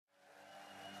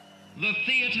The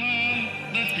theater,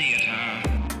 the theater.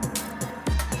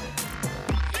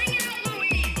 Sing out,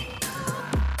 Louise!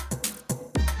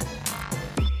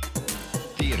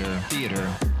 Theater, theater.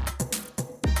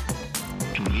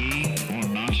 To be or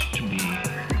not to be.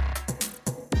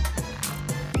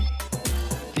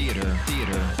 Theater,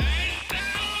 theater.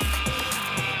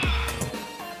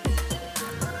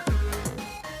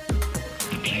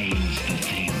 The play's the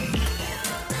thing.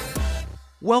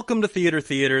 Welcome to Theater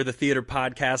Theater, the theater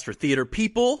podcast for theater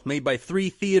people, made by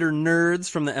three theater nerds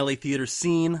from the LA theater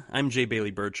scene. I'm Jay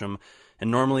Bailey Burcham,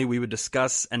 and normally we would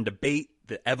discuss and debate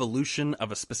the evolution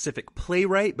of a specific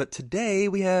playwright, but today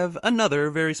we have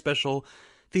another very special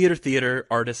Theater Theater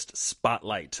Artist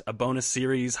Spotlight, a bonus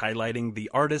series highlighting the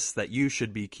artists that you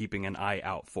should be keeping an eye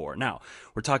out for. Now,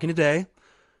 we're talking today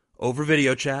over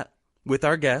video chat with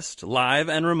our guest, live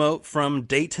and remote from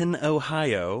Dayton,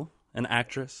 Ohio, an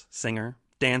actress, singer,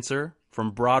 dancer from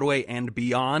Broadway and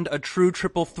beyond, a true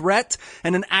triple threat,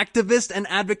 and an activist and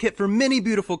advocate for many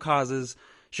beautiful causes.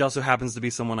 She also happens to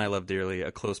be someone I love dearly,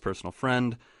 a close personal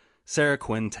friend, Sarah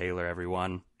Quinn Taylor,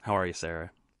 everyone. How are you, Sarah?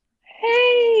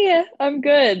 Hey, I'm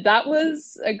good. That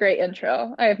was a great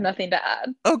intro. I have nothing to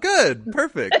add. Oh, good.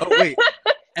 Perfect. Oh, wait.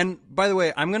 And by the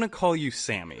way, I'm going to call you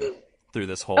Sammy through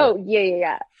this whole... Oh,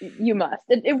 yeah. You must.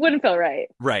 It wouldn't feel right.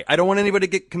 Right. I don't want anybody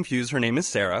to get confused. Her name is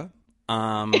Sarah.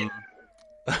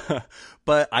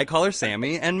 But I call her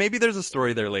Sammy, and maybe there's a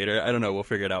story there later. I don't know. We'll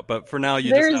figure it out. But for now,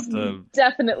 There's just have to...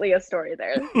 definitely a story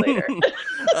there later.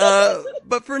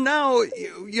 But for now,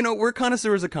 you know, we're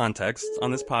connoisseurs of context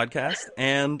on this podcast,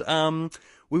 and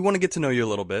we want to get to know you a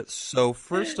little bit. So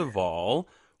first of all,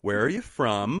 where are you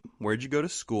from? Where'd you go to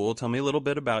school? Tell me a little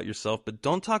bit about yourself, but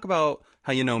don't talk about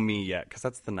how you know me yet, because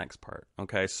that's the next part.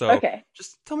 Okay? So Okay.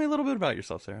 Just tell me a little bit about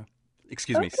yourself, Sarah.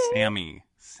 Excuse me, Okay.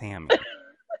 Sammy.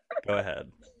 Go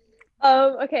ahead.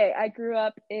 Okay. I grew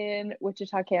up in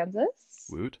Wichita, Kansas.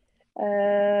 Woot.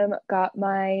 Got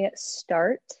my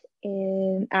start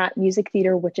at Music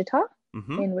Theater Wichita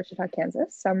Mm-hmm. in Wichita,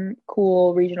 Kansas. Some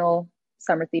cool regional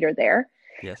summer theater there.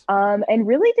 Yes. And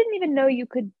really didn't even know you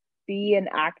could be an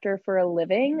actor for a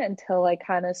living until I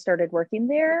kind of started working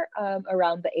there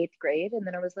around the 8th grade. And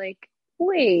then I was like,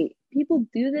 wait, people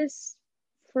do this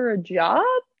for a job?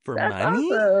 For That's money?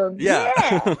 awesome.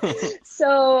 Yeah.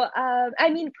 So, I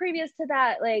mean, previous to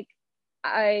that, like,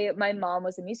 my mom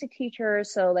was a music teacher,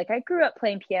 so like I grew up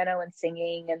playing piano and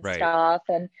singing and Right. stuff,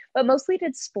 but mostly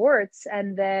did sports,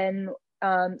 and then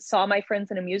saw my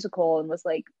friends in a musical and was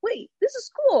like, wait, this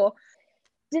is cool.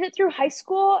 Did it through high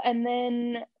school and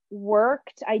then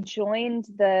worked. I joined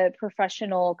the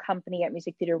professional company at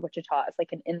Music Theater Wichita as like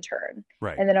an intern.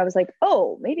 Right. And then I was like,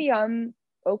 oh, maybe I'm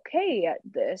okay at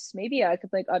this. Maybe I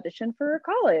could like audition for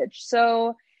college.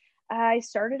 So I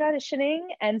started auditioning,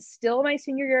 and still my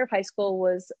senior year of high school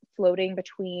was floating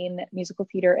between musical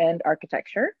theater and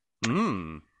architecture.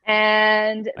 Mm.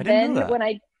 And I didn't then know that. when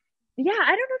I don't know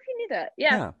if you knew that.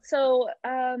 Yeah. So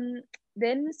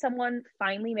then someone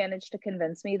finally managed to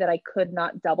convince me that I could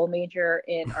not double major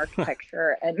in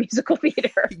architecture and musical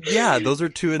theater. Yeah, those are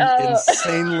two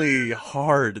insanely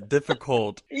hard,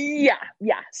 difficult. Yeah.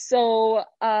 So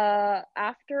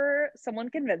after someone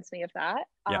convinced me of that,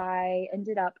 Yeah. I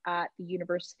ended up at the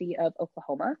University of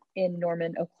Oklahoma in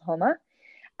Norman, Oklahoma,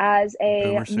 as a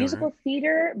Boomer sooner. musical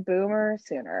theater boomer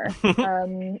sooner.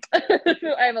 I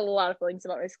have a lot of feelings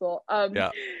about my school.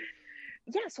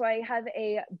 Yeah, so I have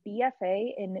a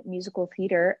BFA in musical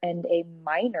theater and a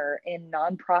minor in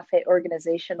nonprofit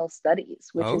organizational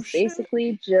studies, which is shit.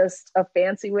 basically just a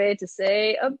fancy way to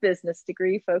say a business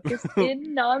degree focused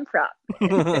in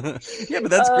nonprofit. Yeah, but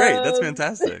that's great. That's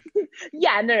fantastic.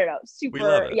 Yeah, no. Super. We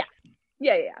love it.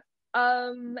 Yeah.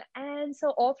 And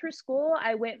so all through school,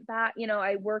 I went back,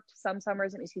 I worked some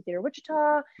summers at Music Theater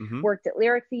Wichita, Mhm. worked at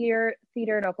Lyric Theater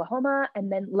in Oklahoma,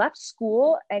 and then left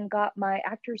school and got my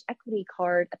Actors Equity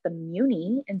card at the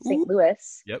Muni in St.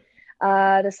 Louis. Yep.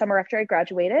 The summer after I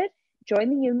graduated,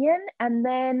 joined the union. And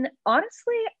then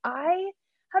honestly, I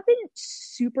have been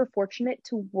super fortunate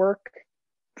to work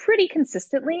pretty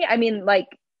consistently. I mean, like,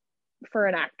 for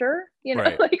an actor,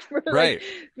 Right. like for Right. like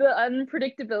the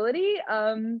unpredictability.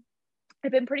 I've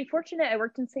been pretty fortunate. I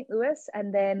worked in St. Louis,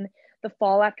 and then the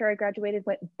fall after I graduated,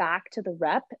 went back to the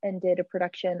Rep and did a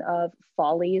production of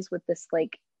Follies with this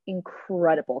like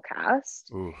incredible cast.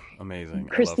 Ooh, amazing.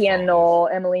 Christiane Knoll,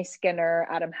 Emily Skinner,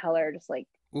 Adam Heller, just like,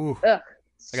 Ooh, ugh.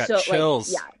 I got so,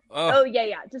 chills. Like, yeah. Ugh. Oh,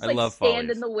 yeah. Just I like love stand Follies.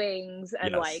 in the wings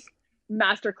and Yes. like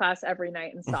masterclass every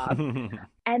night and stuff.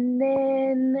 And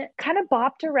then kind of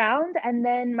bopped around. And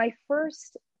then my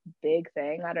first big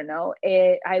thing, I don't know,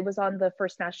 I was on the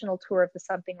first national tour of the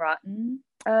Something Rotten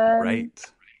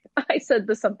Right. I said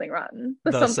the Something Rotten.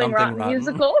 The The Something Something Rotten Rotten.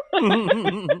 musical.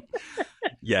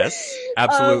 Yes,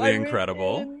 absolutely I went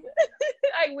incredible. in,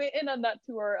 I went in on that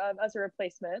tour as a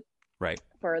replacement Right.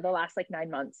 for the last like 9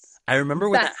 months. I remember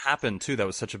when that Best. happened too. That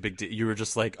was such a big deal. You were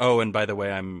just like, "Oh, and by the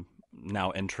way, I'm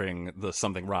now entering the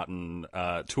Something Rotten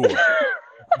tour."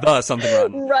 The Something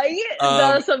Rotten. Right? The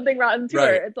Um, Something Rotten tour.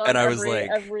 right. It's on And I was every like,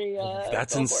 "That's billboard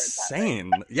that night.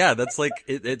 insane." Yeah, that's like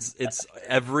it's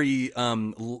every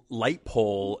light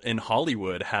pole in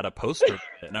Hollywood had a poster of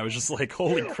it, and I was just like,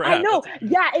 "Holy I crap!" know.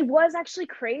 Yeah, it was actually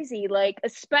crazy. Like,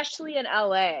 especially in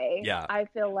LA, Yeah. I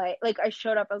feel like I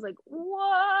showed up, I was like,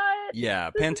 what? Yeah,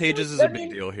 This is Pantages so, is I a big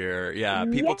mean, deal here. Yeah,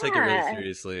 people take it really yeah.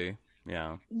 seriously.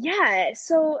 Yeah. Yeah.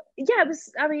 So yeah,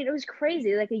 it was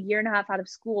crazy. Like a year and a half out of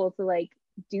school to like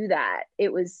do that.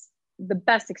 It was the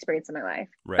best experience of my life.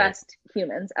 Right. Best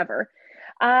humans ever.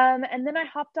 And then I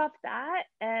hopped off that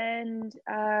and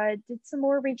did some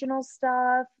more regional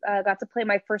stuff. Got to play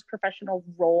my first professional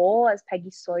role as Peggy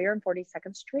Sawyer in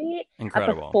 42nd Street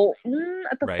Incredible.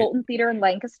 At the Right. Fulton Theater in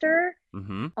Lancaster.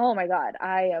 Mm-hmm. Oh my God,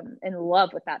 I am in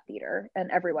love with that theater and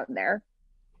everyone there.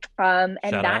 And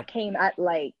Shout that out. came at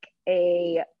like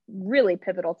a really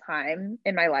pivotal time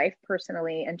in my life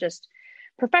personally and just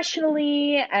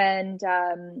professionally. And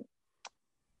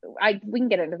we can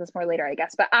get into this more later, I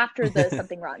guess. But after the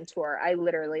Something Rotten tour, I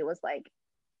literally was like,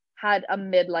 had a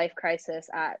midlife crisis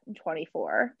at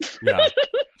 24. Yeah.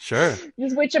 Sure.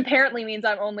 Which apparently means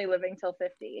I'm only living till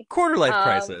 50. Quarter life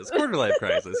crisis. Quarter life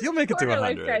crisis. You'll make it to Quarter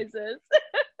life 100. crisis.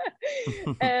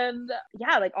 And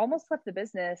yeah, like almost left the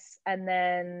business. And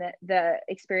then the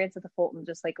experience at the Fulton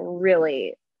just like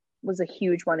really was a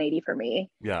huge 180 for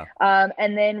me. Yeah.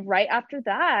 And then right after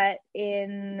that,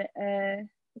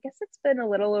 I guess it's been a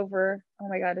little over, oh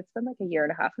my God, it's been like a year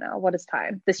and a half now. What is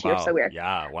time? This year's Wow. so weird.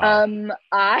 Yeah. Wow.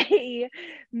 I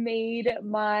made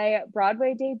my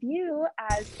Broadway debut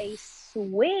as a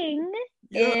swing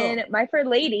in Yeah. My Fair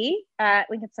Lady at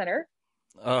Lincoln Center.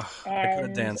 Ugh, I could have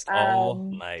And danced all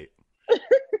night.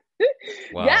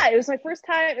 Wow. yeah, it was my first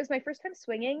time. It was my first time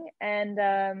swinging, and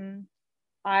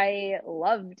I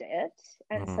loved it.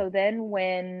 And Mhm. so then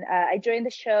when I joined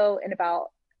the show in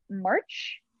about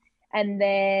March, and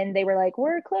then they were like,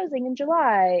 we're closing in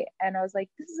July. And I was like,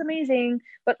 this is amazing.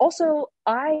 But also,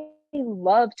 I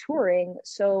love touring.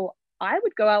 So I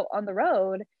would go out on the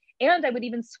road and I would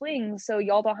even swing. So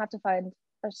y'all don't have to find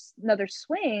another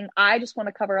swing. I just want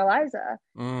to cover Eliza.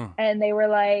 Mm. And they were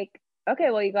like, okay,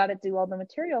 well, you got to do all the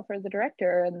material for the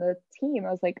director and the team.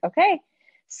 I was like, okay.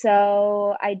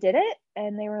 So I did it.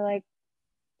 And they were like,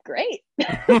 great.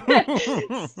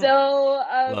 So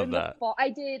Love in the that. fall, I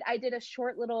did a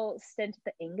short little stint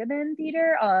at the Ingeman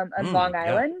Theater on Long Yeah.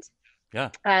 Island. Yeah.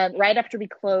 Right after we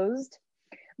closed,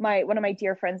 one of my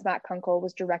dear friends, Matt Kunkel,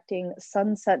 was directing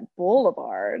Sunset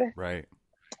Boulevard. Right.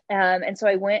 And so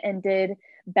I went and did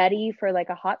Betty for like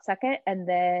a hot second, and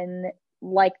then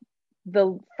like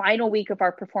the final week of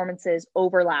our performances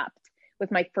overlapped with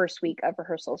my first week of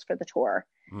rehearsals for the tour.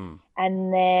 Mm.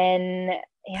 And then,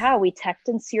 yeah, we teched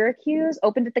in Syracuse,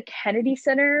 opened at the Kennedy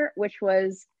Center, which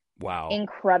was Wow.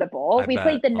 incredible. I We bet.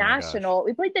 played the Oh my National.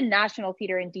 We played the National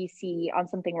Theater in DC on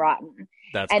Something Rotten.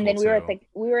 That's And cool then we too.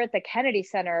 were at the Kennedy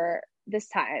Center this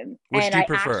time. Which and do you I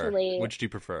prefer? actually Which do you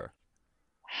prefer?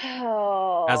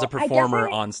 Oh, As a I guess performer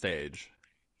on stage.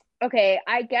 okay,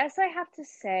 I guess I have to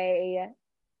say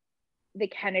the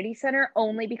Kennedy Center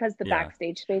only because the Yeah.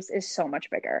 backstage space is so much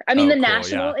bigger. I mean, Oh, the cool,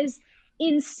 National yeah. is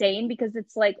insane because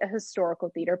it's like a historical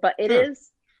theater, but it Sure.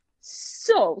 is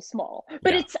so small.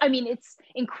 But Yeah. it's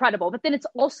incredible. But then it's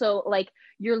also like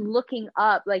you're looking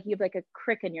up, like you have like a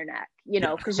crick in your neck,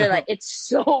 Yeah. because you're like, it's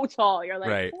so tall. You're like,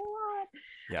 Right. what?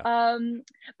 Yeah.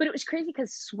 But it was crazy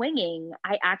because swinging,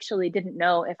 I actually didn't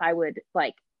know if I would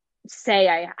like say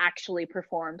I actually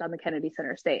performed on the Kennedy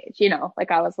Center stage,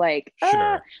 like I was like, ah.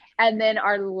 Sure. And then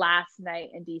our last night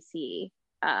in DC,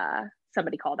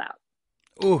 somebody called out.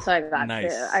 Ooh, So I got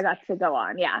nice. to go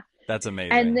on. Yeah. That's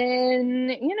amazing. And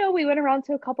then, we went around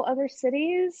to a couple other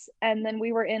cities, and then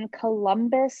we were in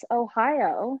Columbus,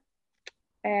 Ohio,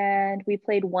 and we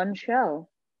played one show.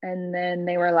 And then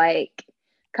they were like,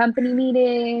 company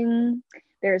meeting,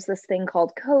 there's this thing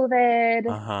called COVID.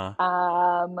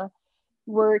 Uh-huh.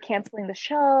 We're canceling the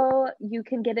show. You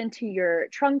can get into your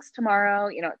trunks tomorrow,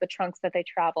 the trunks that they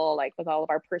travel, like with all of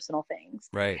our personal things.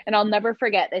 Right. And I'll never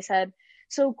forget, they said,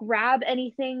 so grab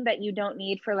anything that you don't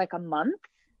need for like a month,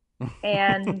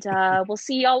 and we'll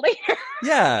see y'all later.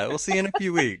 Yeah, we'll see you in a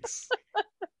few weeks.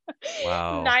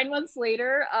 Wow. 9 months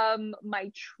later,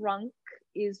 my trunk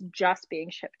is just being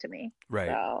shipped to me. Right.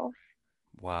 So,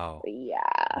 Wow. yeah.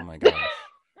 Oh my gosh.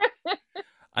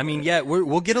 I mean, yeah,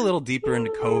 we'll get a little deeper into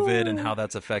COVID and how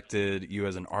that's affected you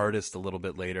as an artist a little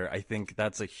bit later. I think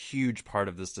that's a huge part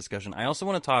of this discussion. I also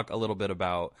want to talk a little bit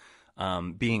about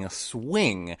being a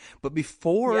swing. But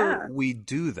before Yeah. we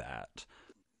do that,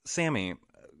 Sammy,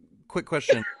 quick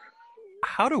question.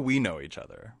 How do we know each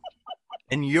other?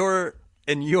 In your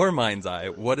mind's eye,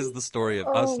 what is the story of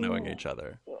us knowing Oh, each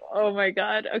other? oh my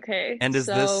God. Okay. And is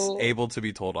this So, able to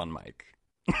be told on mic?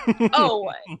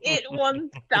 oh, it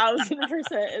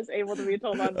 1000% is able to be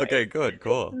told on Okay, mic. good,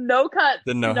 cool. No cuts,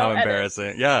 Didn't know no how edits.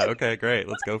 embarrassing. Yeah, okay, great.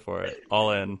 Let's go for it.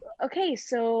 All in. Okay,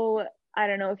 so I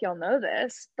don't know if y'all know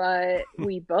this, but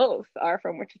we both are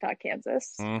from Wichita,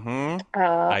 Kansas. Mm-hmm.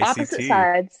 Opposite ICT.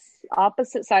 sides,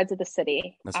 opposite sides of the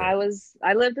city. That's right.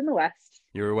 I lived in the west.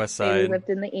 You were West Bailey Side. I lived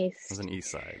in the was east. an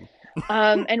East Side.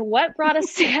 And what brought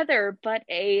us together but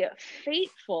a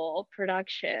fateful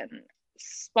production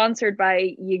sponsored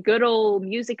by Ye Good Old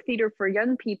Music Theater for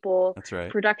Young People That's right.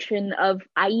 production of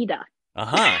Aida.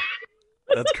 Uh-huh.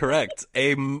 That's correct.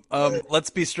 Let's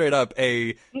be straight up,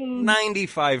 a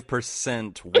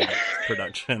 95% white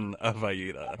production of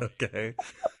Aida. Okay.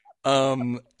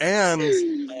 And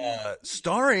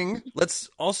starring, let's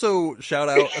also shout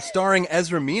out, starring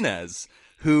Ezra Minez,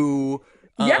 who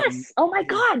Yes. Oh my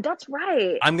God, that's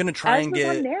right. I'm gonna try and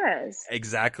Ezra get Ramirez.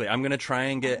 exactly. I'm gonna try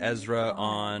and get Oh my Ezra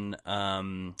God.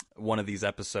 on one of these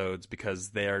episodes because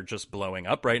they're just blowing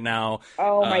up right now.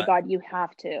 Oh my God, you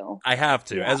have to. I have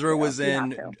to. You have Ezra to. was You have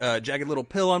in to. Jagged Little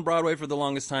Pill on Broadway for the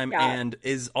longest time, Yeah. and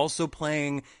is also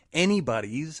playing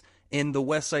Anybody's in the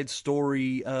West Side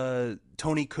Story.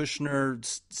 Tony Kushner,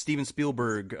 Steven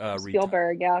Spielberg retelling.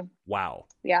 Spielberg, yeah. Wow,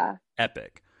 Yeah.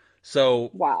 epic. So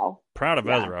Wow. proud of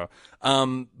Yeah. Ezra.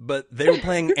 But they were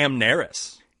playing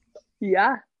Amneris,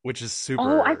 Yeah. which is super.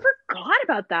 Oh, I forgot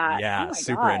about that. Yeah, Oh my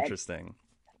super God. interesting.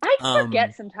 I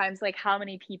forget sometimes like how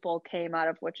many people came out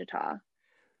of Wichita.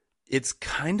 It's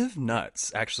kind of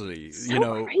nuts, actually. So You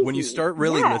know, when you crazy. start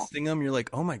really Yeah. listing them, you're like,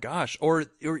 oh my gosh. Or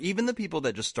even the people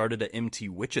that just started at MT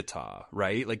Wichita,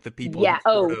 right? Like the people Yeah.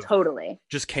 who sort Oh, of totally.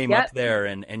 just came up Yep. there,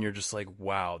 and you're just like,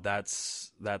 wow,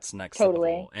 that's next Totally.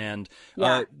 level. And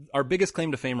Yeah. our biggest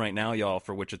claim to fame right now, y'all,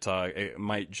 for Wichita, it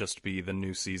might just be the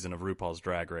new season of RuPaul's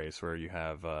Drag Race, where you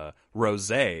have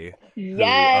Rosé, who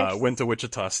Yes. went to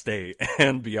Wichita State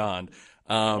and beyond.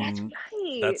 That's right.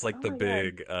 That's like Oh the my God.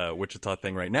 big Wichita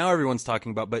thing right now everyone's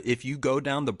talking about. But if you go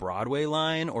down the Broadway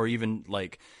line, or even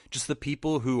like just the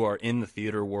people who are in the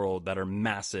theater world that are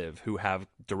massive, who have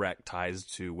direct ties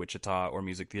to Wichita or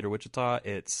Music Theater Wichita,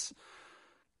 it's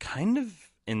kind of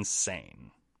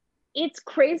insane. It's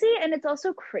crazy, and it's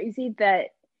also crazy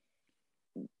that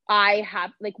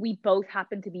we both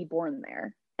happen to be born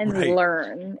there and Right.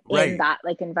 learn Right. in that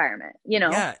like environment, you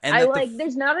know? Yeah, and I that like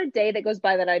there's not a day that goes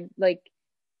by that I like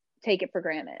take it for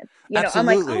granted. You know, I'm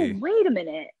like, oh, Absolutely. wait a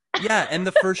minute. Yeah, and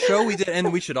the first show we did,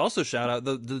 and we should also shout out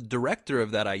the director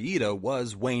of that Aida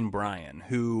was Wayne Bryan,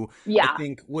 who I Yeah.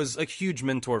 think was a huge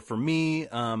mentor for me.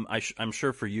 I'm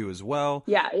sure for you as well.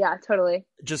 Yeah, totally.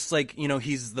 Just like, you know,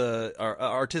 he's the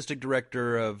artistic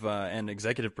director of and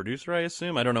executive producer, I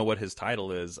assume. I don't know what his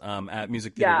title is, at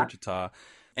Music Theater Yeah. Wichita,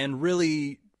 and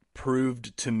really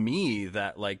proved to me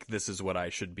that like this is what I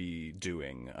should be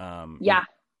doing. Yeah.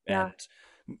 And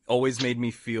always made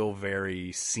me feel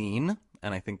very seen,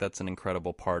 and I think that's an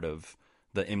incredible part of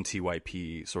the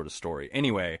MTYP sort of story.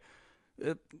 Anyway,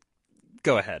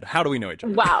 go ahead. How do we know each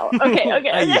other? Wow. Okay.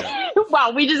 Yeah.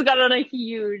 Wow, we just got on a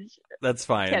huge That's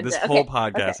fine. tangent. This Okay, whole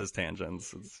podcast okay. is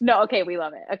tangents. No, okay, we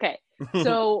love it. Okay.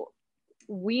 So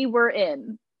we were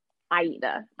in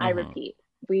Aida. I repeat.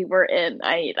 We were in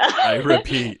Aida. I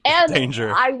repeat. And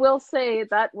Danger. I will say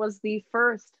that was the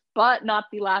first but not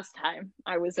the last time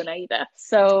I was in Aida.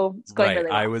 So it's going really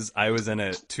well. I was in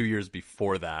it 2 years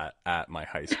before that at my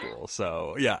high school.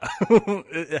 So yeah,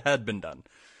 it had been done.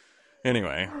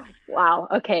 Anyway. Wow.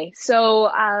 Okay. So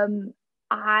I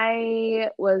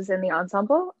was in the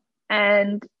ensemble,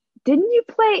 and didn't you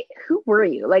play? Who were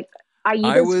you? Like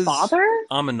Aida's father?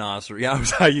 Amenas. Yeah, I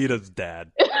was Aida's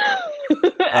dad.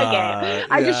 Okay.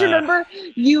 I just remember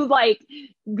you like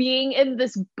being in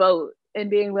this boat and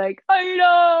being like,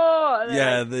 Aida! And then,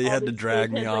 Yeah, like, they all had to these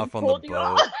drag me kids, like, off on the pulled you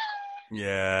boat. off.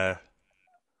 Yeah.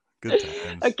 Good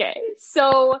times. Okay.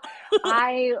 So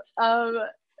I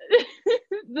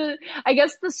I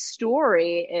guess the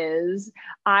story is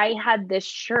I had this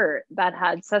shirt that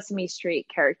had Sesame Street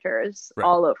characters Right.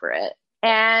 all over it.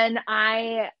 And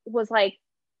I was like,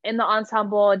 in the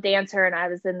ensemble dancer, and I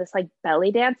was in this like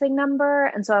belly dancing number,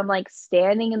 and so I'm like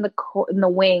standing in the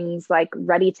wings, like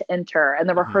ready to enter in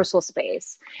the Hmm. rehearsal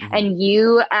space, Hmm. and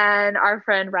you and our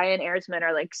friend Ryan Ayersman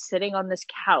are like sitting on this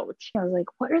couch. I was like,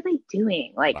 what are they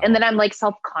doing? Like, and Wow. then I'm like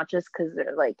self-conscious because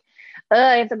they're like,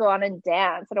 I have to go on and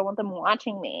dance. I don't want them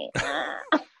watching me.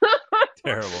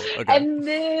 Terrible. Okay. And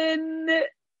then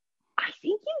I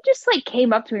think you just like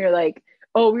came up to me. You're like,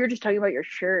 oh, we were just talking about your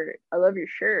shirt. I love your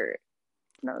shirt.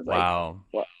 And I was like, Wow.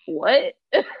 what?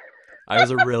 I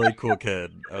was a really cool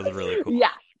kid. I was really cool. Yeah,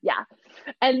 yeah.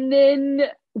 And then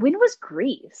when was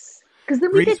Greece? Because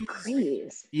then we Greece did was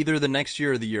Greece. either the next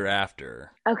year or the year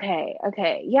after. Okay,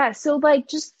 okay. Yeah, so like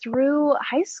just through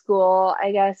high school,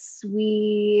 I guess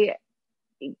we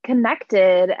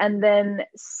connected. And then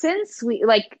since we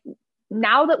like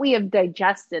now that we have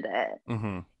digested it,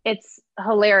 Hmm. it's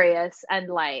hilarious and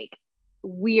like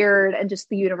weird and just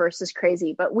the universe is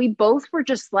crazy. But we both were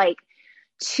just like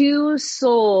two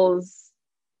souls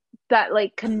that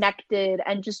like connected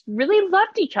and just really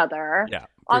loved each other Yeah,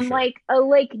 for on sure. like a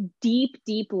like deep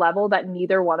level that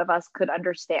neither one of us could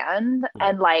understand. Right.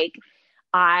 And like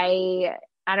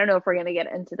I don't know if we're going to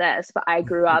get into this, but I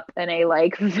grew up in a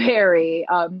like very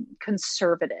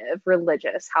conservative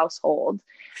religious household.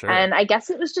 Sure. And I guess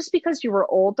it was just because you were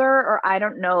older, or I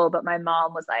don't know, but my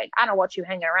mom was like, I don't want you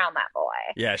hanging around that boy.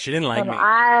 Yeah, she didn't like And me.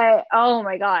 oh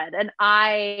my God. And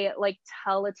I like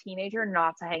tell a teenager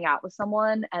not to hang out with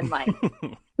someone, and like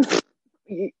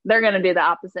they're going to do the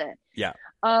opposite. Yeah.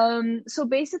 So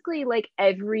basically, like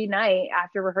every night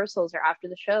after rehearsals or after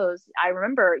the shows, I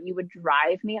remember you would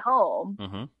drive me home,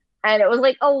 Hmm. and it was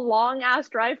like a long ass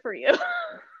drive for you.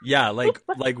 Yeah, like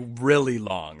really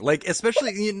long. Like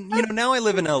especially now I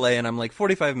live in LA and I'm like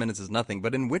 45 minutes is nothing,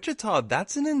 but in Wichita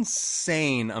that's an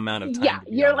insane amount of Yeah, time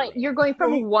to be you're on the like you're going road.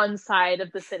 from one side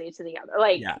of the city to the other.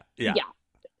 Like, Yeah, yeah.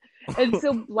 yeah. And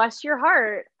so, bless your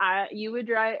heart, you would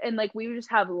drive, and like we would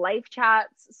just have life chats,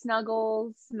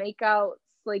 snuggles, makeouts,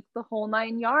 like the whole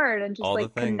nine yard, and just All the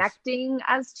like things. connecting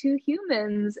as two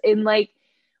humans in like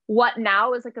what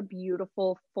now is like a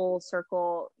beautiful full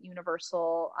circle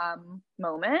universal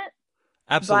moment.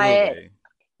 But Absolutely.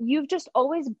 you've just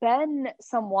always been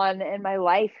someone in my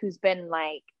life who's been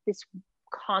like this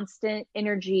constant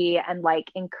energy and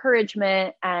like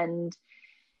encouragement and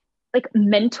like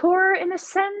mentor in a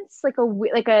sense, like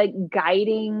a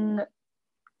guiding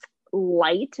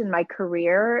light in my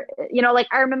career. Like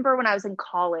I remember when I was in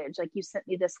college, like you sent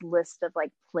me this list of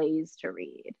like plays to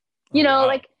read. Oh wow.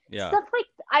 Like Yeah. stuff like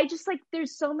I just like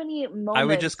there's so many I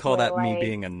would just moments call where that me like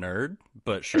being a nerd,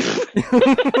 but sure.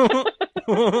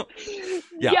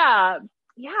 Yeah. yeah,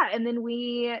 yeah, and then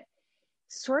we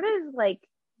sort of like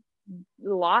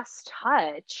lost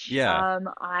touch. Yeah.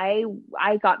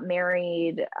 I got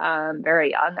married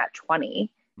very young at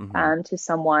 20 Hmm. to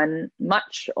someone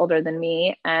much older than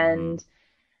me, Hmm.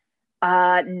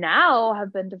 and now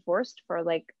have been divorced for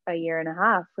like a year and a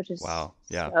half, which is Wow.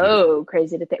 Yeah, beautiful. so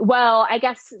crazy to think. Well, I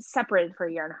guess separated for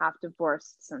a year and a half,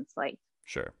 divorced since like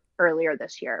Sure. earlier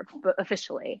this year, but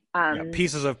officially. Yeah,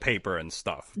 pieces of paper and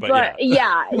stuff, but But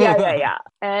yeah. yeah.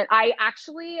 And I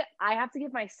have to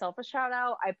give myself a shout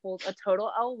out. I pulled a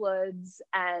total Elle Woods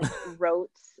and wrote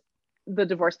the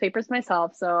divorce papers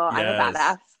myself, so I'm a Yes.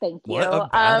 badass. Thank you. What a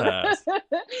badass.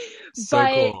 So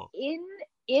But cool.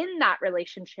 in that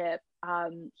relationship,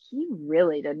 he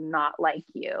really did not like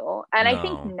you, and I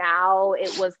think No. now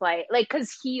it was like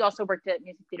because he also worked at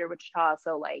Music Theater Wichita,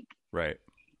 so like Right.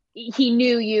 he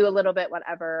knew you a little bit,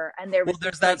 whatever. And there Well, was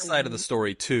there's this like, that side of the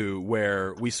story too,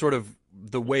 where we sort of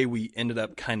the way we ended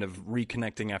up kind of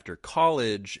reconnecting after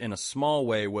college in a small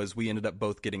way was we ended up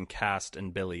both getting cast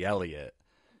in Billy Elliot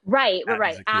at right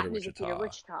Music Theater at Music Theater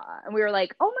Wichita. Wichita, and we were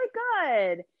like, oh my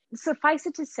God. Suffice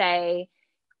it to say,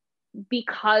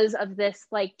 because of this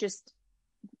like just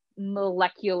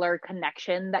molecular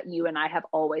connection that you and I have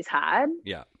always had,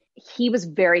 Yeah. he was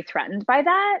very threatened by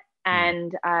that. Hmm.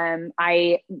 And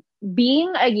I,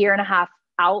 being a year and a half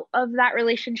out of that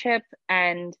relationship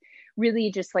and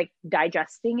really just like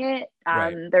digesting it,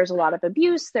 Right. there's a lot of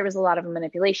abuse, there was a lot of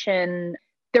manipulation,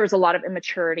 there was a lot of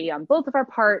immaturity on both of our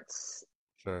parts.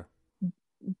 Sure.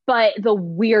 But the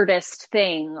weirdest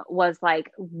thing was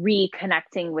like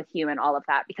reconnecting with you and all of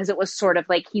that, because it was sort of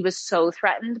like he was so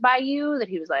threatened by you that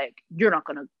he was like, you're not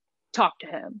going to talk to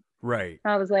him. Right.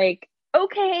 I was like,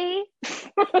 okay,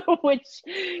 which,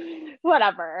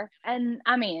 whatever. And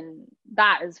I mean,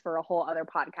 that is for a whole other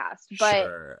podcast. But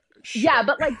Sure. yeah, Sure.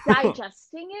 but like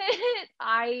digesting it,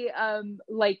 I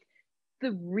like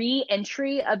the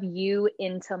re-entry of you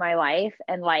into my life,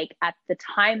 and like at the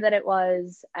time that it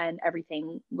was, and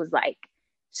everything was like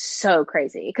So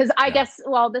crazy. Because I Yeah. guess,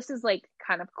 well, this is like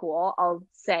kind of cool. I'll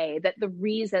say that the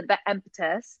reason, the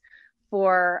impetus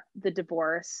for the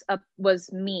divorce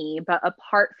was me, but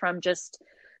apart from just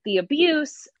the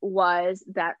abuse, was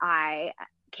that I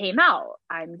came out.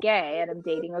 I'm gay and I'm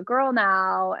dating a girl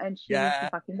now, and she's the Yeah.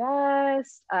 fucking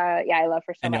best. Yeah, I love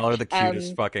her so And y'all are much. the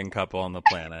cutest fucking couple on the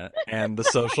planet. And the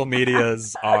social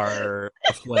medias are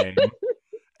aflame.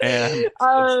 And it's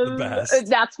the best.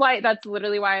 That's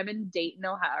literally why I'm in Dayton,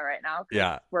 Ohio right now, because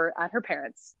Yeah. we're at her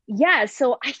parents. Yeah,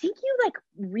 so I think you like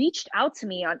reached out to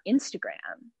me on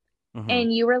Instagram Hmm.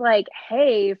 and you were like,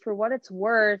 hey, for what it's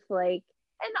worth, like,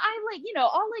 and I like,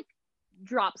 I'll like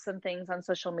drop some things on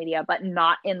social media, but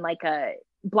not in like a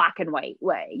black and white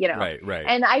way. Right, right.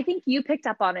 And I think you picked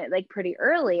up on it like pretty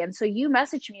early. And so you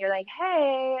messaged me, you're like,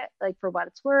 hey, like for what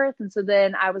it's worth. And so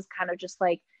then I was kind of just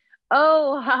like,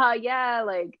 oh, haha, yeah,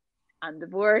 like I'm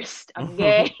divorced, I'm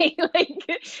gay.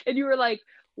 Like, and you were like,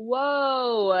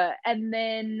 whoa. And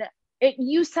then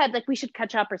you said like we should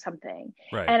catch up or something.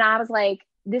 Right. And I was like,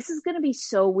 this is going to be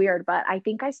so weird, but I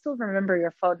think I still remember your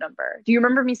phone number. Do you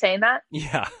remember me saying that?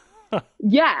 Yeah.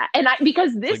 Yeah. And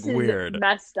because this Like is weird.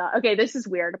 messed up. Okay, this is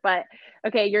weird, but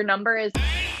okay, your number is.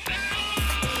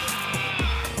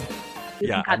 You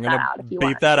Yeah, can cut I'm that gonna out if you beep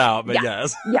want. that out, but Yeah.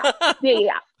 yes.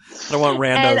 Yeah. I don't want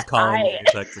randos And calling me,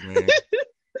 texting me,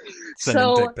 sending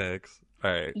So dick pics.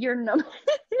 All right. your number.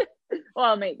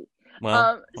 Well, maybe.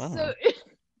 Well, I don't So, know.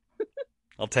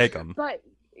 I'll take them. but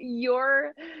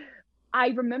I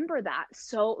remember that.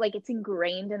 So, like, it's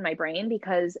ingrained in my brain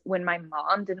because when my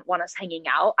mom didn't want us hanging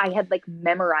out, I had like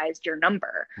memorized your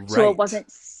number. So it Right. wasn't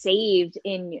saved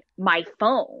in my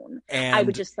phone. I would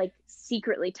And just like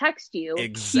secretly text you,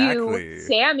 exactly. Cue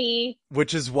Sammy.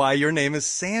 Which is why your name is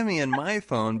Sammy in my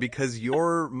phone, because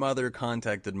your mother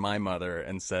contacted my mother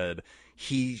and said,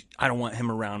 I don't want him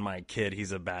around my kid.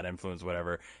 He's a bad influence,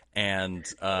 whatever. And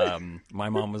my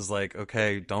mom was like,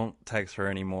 okay, don't text her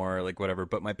anymore, like whatever.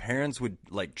 But my parents would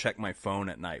like check my phone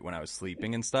at night when I was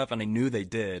sleeping and stuff, and I knew they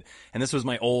did. And this was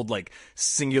my old like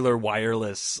singular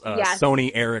wireless Yes. Sony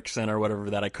Ericsson or whatever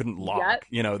that I couldn't lock. Yep.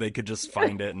 You know, they could just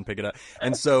find it and pick it up.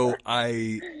 And so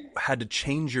I had to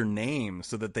change your name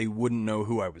so that they wouldn't know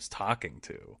who I was talking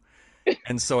to.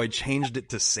 And so I changed it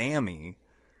to Sammy.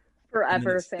 And then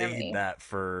Forever it stayed Sammy. that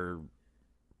for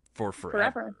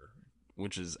Forever.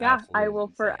 which is Yeah, absolutely I will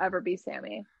insane. forever be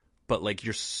Sammy. But like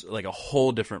you're like a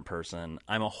whole different person.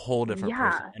 I'm a whole different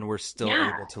person, Yeah. and we're still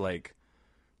Yeah. able to like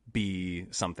be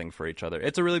something for each other.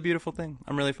 It's a really beautiful thing.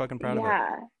 I'm really fucking proud of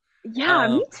it. Yeah,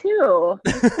 me too.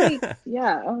 It's like,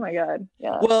 yeah, oh my God.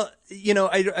 Yeah. Well,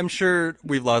 I'm sure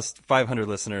we've lost 500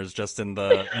 listeners just in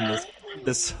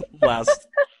this last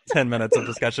 10 minutes of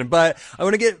discussion, but I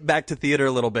want to get back to theater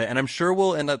a little bit, and I'm sure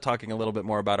we'll end up talking a little bit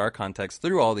more about our context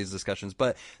through all these discussions.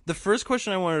 But the first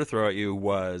question I wanted to throw at you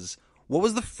was, what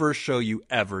was the first show you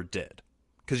ever did?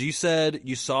 Because you said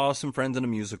you saw some friends in a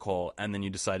musical and then you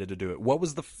decided to do it. What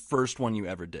was the first one you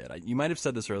ever did? You might have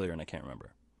said this earlier and I can't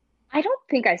remember. I don't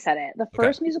think I said it. The Okay.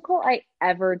 first musical I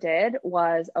ever did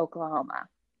was Oklahoma.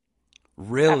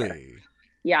 Really?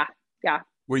 Ever. Yeah.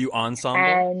 Were you ensemble?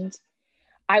 And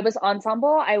I was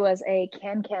ensemble. I was a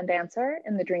can-can dancer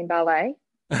in the Dream Ballet.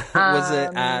 Was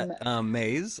it at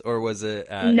Maze or was it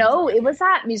at No, it NCYP? was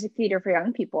at Music Theater for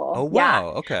Young People. Oh, Yeah. wow.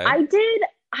 Okay.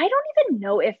 I don't even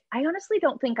know I honestly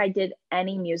don't think I did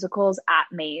any musicals at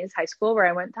Mays High School where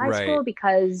I went to high Right. school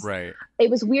because Right. it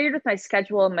was weird with my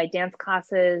schedule and my dance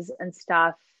classes and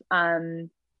stuff.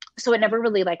 So it never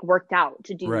really like worked out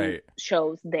to do Right.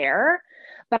 shows there.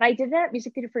 But I did it at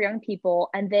Music Theater for Young People.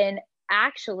 And then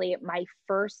actually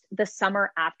the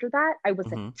summer after that, I was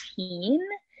Mhm. a teen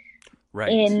Right.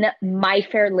 in My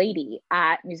Fair Lady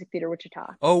at Music Theater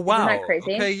Wichita. Oh, wow. Isn't that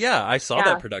crazy? Okay, yeah. I saw Yeah.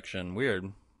 that production.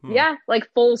 Weird. Yeah, like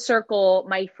full circle.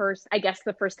 I guess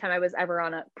the first time I was ever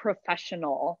on a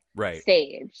professional Right.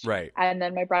 stage. Right. And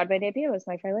then my Broadway debut was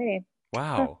My Fair Lady.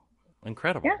 Wow.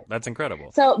 Incredible. Yeah. That's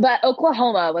incredible. So, but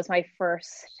Oklahoma was my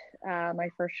first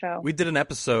show. We did an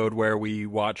episode where we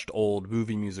watched old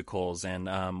movie musicals, and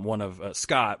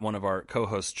Scott, one of our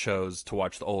co-hosts, chose to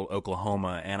watch the old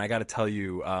Oklahoma. And I got to tell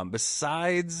you,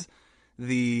 besides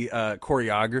the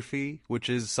choreography, which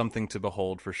is something to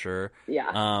behold for sure,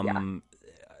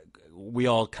 we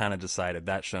all kind of decided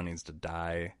that show needs to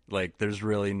die. Like, there's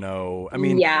really no... I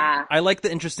mean, Yeah. I like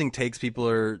the interesting takes people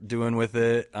are doing with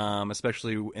it,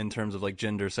 especially in terms of, like,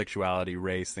 gender, sexuality,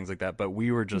 race, things like that. But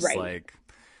we were just, Right. like...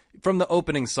 From the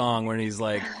opening song when he's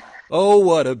like, oh,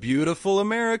 what a beautiful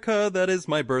America. That is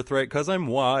my birthright because I'm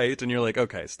white. And you're like,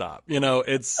 okay, stop. You know,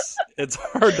 it's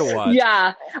hard to watch.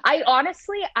 Yeah.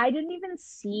 I didn't even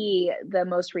see the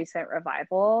most recent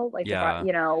revival, like, Yeah.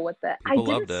 you know, with the, I People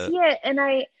didn't loved it. see it.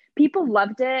 And people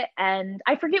loved it. And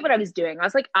I forget what I was doing. I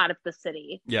was like out of the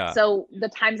city. Yeah. So the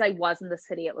times I was in the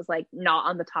city, it was like not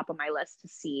on the top of my list to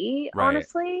see, Right.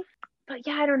 honestly. But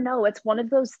yeah, I don't know. It's one of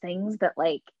those things that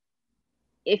like,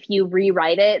 if you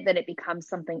rewrite it, then it becomes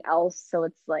something else. So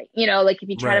it's like, you know, like if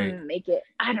you try Right. to make it,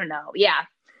 I don't know. Yeah,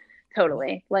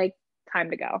 totally. Like,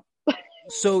 time to go.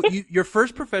 So your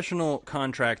first professional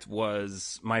contract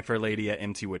was My Fair Lady at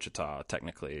MT Wichita,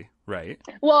 technically, right?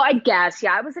 Well, I guess,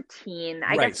 yeah, I was a teen.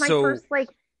 I Right. guess my So first like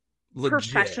legit.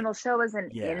 professional show as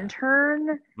an Yeah.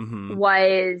 intern Mm-hmm.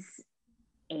 was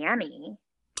Annie.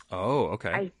 Oh,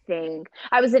 okay. I think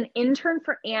I was an intern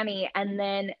for Annie, and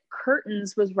then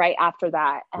Curtains was right after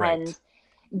that, and Right.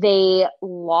 they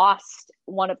lost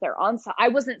one of their ensemble. I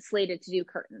wasn't slated to do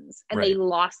Curtains, and they Right.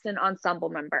 lost an ensemble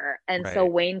member, and so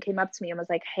Right. Wayne came up to me and was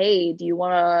like, "Hey, do you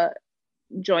want to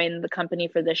join the company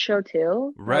for this show too?"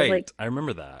 And I was Right. like, I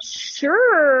remember that.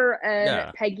 "Sure." And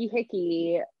Yeah. Peggy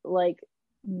Hickey, like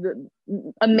the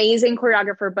amazing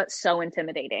choreographer, but so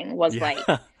intimidating, was Yeah.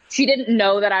 like, she didn't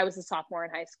know that I was a sophomore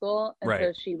in high school. And so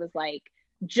Right. she was like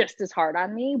just as hard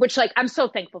on me, which like I'm so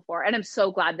thankful for. And I'm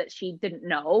so glad that she didn't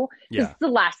know, because Yeah. the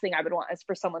last thing I would want is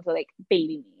for someone to like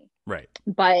baby me. Right.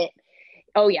 But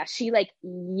oh yeah, she like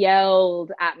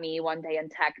yelled at me one day in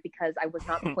tech because I was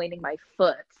not pointing my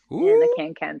foot in the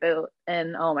Ooh. can boot.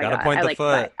 And oh my Gotta God, point I the like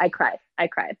foot. cried. I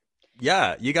cried.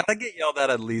 Yeah, you gotta get yelled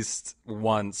at least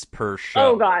once per Oh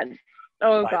show God.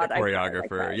 Oh by the God, I cried.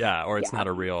 choreographer. Yeah, or it's Yeah. not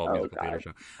a real Oh musical theater God.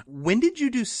 show. When did you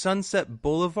do Sunset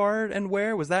Boulevard and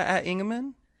where? Was that at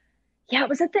Ingeman? Yeah, it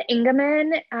was at the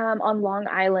Ingeman on Long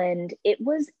Island. It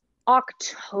was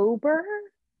October,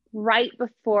 right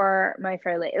before My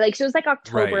Fair Lady. Like, so it was like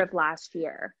October Right. of last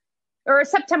year. Or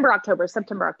September, October.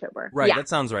 Right, Yeah. that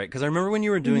sounds right. Because I remember when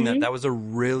you were doing that, hmm that was a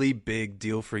really big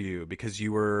deal for you because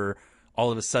you were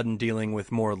all of a sudden dealing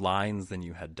with more lines than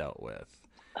you had dealt with.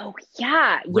 Oh,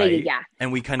 yeah. Right. Yeah.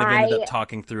 And we kind of ended up I,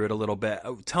 talking through it a little bit.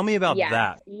 Oh, tell me about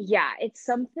that. yeah. It's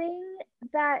something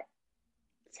that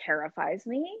terrifies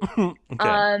me.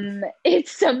 Okay.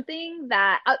 It's something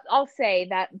that I'll say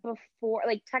that before,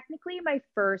 like technically my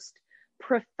first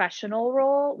professional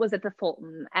role was at the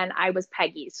Fulton, and I was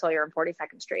Peggy Sawyer on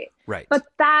 42nd Street. Right. But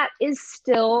that is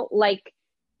still like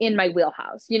in my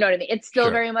wheelhouse. You know what I mean? It's still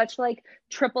Sure. very much like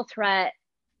triple threat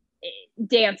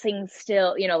dancing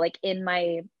still, you know, like in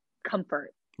my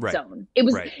comfort Right. zone. It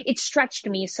was Right. it stretched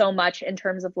me so much in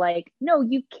terms of like, no,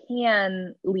 you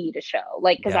can lead a show.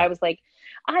 Like, because Yeah. I was like,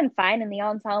 I'm fine in the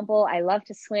ensemble. I love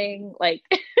to swing. Like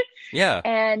Yeah.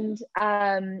 and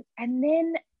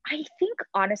then I think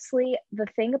honestly, the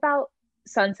thing about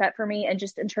Sunset for me, and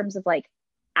just in terms of like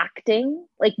acting,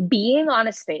 like being on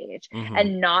a stage hmm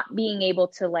and not being able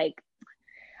to like,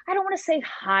 I don't want to say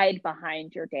hide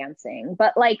behind your dancing,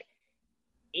 but like,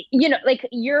 you know, like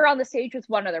you're on the stage with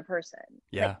one other person.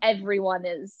 Yeah. Like everyone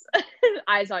is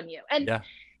eyes on you. And Yeah.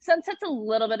 Sunset's a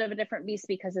little bit of a different beast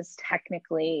because it's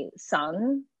technically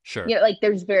sung. Sure. You know, like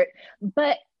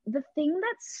but the thing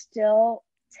that still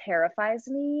terrifies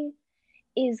me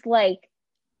is like,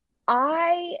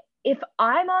 if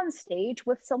I'm on stage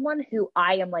with someone who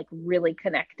I am like really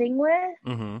connecting with,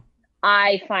 hmm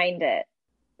I find it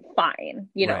fine,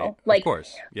 you Right. know, Of like,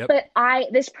 course. Yep. but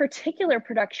this particular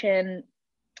production,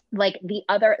 like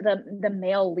the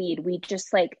male lead, we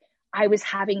just like, I was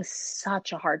having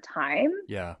such a hard time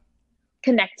Yeah.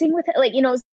 connecting with it. Like, you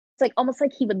know, it's like almost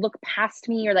like he would look past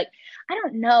me, or like, I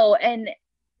don't know. And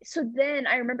so then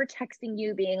I remember texting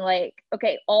you being like,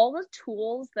 okay, all the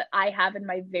tools that I have in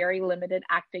my very limited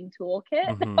acting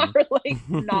toolkit hmm are like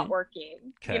not working,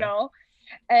 Okay. you know?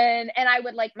 And I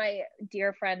would like my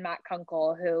dear friend Matt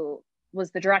Kunkel, who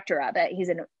was the director of it. He's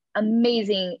an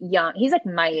amazing he's like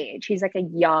my age. He's like a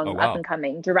young Oh, up wow. and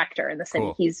coming director in the city.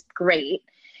 Cool. He's great.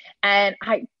 And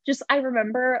I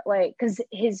remember like, because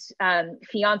his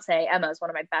fiance Emma is one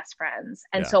of my best friends,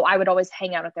 and Yeah. so I would always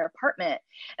hang out at their apartment,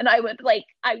 and I would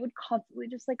constantly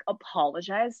just like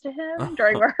apologize to him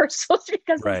during rehearsals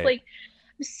because Right. it's like,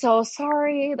 I'm so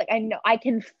sorry. Like, I know I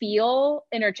can feel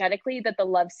energetically that the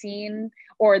love scene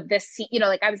or this scene, you know,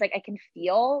 like I was like, I can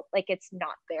feel like it's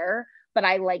not there, but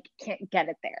I like can't get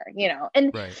it there, you know.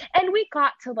 And Right. we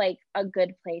got to like a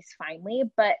good place finally.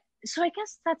 But so I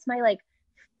guess that's my like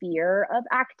fear of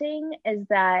acting, is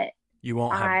that You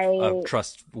won't have a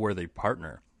trustworthy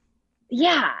partner.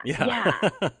 yeah.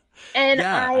 And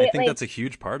Yeah, I think like, that's a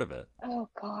huge part of it. oh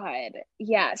God.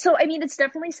 Yeah. So I mean, it's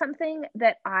definitely something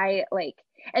that I like,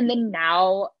 And then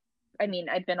now, I mean,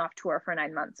 I've been off tour for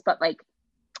 9 months, but like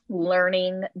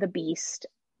learning the beast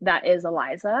that is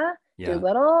Eliza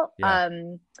Doolittle, Yeah.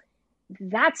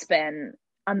 that's been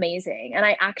amazing. And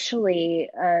I actually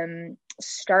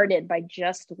started by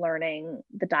just learning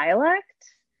the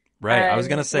dialect. Right. I was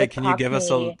gonna say, With Cockney.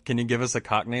 can you give us a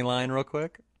Cockney line real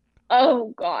quick?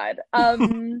 Oh God.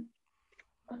 Oh,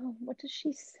 what does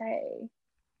she say?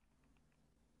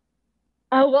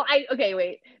 Oh well, okay,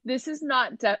 wait. This isn't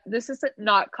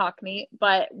not Cockney,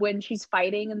 but when she's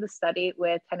fighting in the study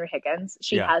with Henry Higgins,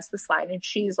 she Yeah. has this line and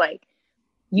she's like,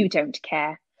 "You don't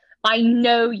care. I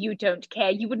know you don't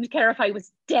care. You wouldn't care if I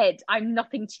was dead. I'm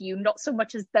nothing to you, not so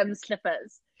much as them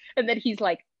slippers." And then he's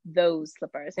like, "Those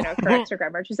slippers," corrects her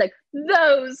grammar. She's like,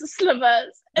 "Those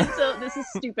slippers." And so this is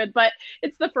stupid, but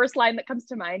it's the first line that comes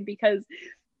to mind because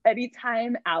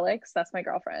anytime Alex, that's my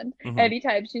girlfriend,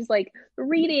 anytime she's like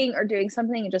reading or doing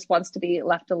something and just wants to be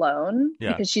left alone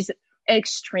Yeah. because she's an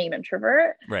extreme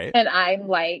introvert. Right. And I'm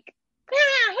like,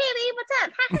 "Ah, hey, babe,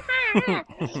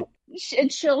 what's up?"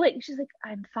 And she's like,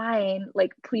 "I'm fine.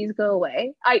 Like, please go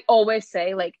away." I always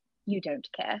say, like, "You don't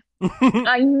care.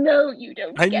 I know you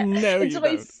don't I care." know And you so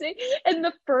I don't. say, and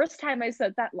the first time I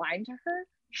said that line to her,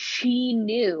 she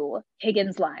knew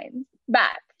Higgins' lines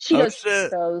back. She Oh goes,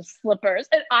 shit. "Those slippers."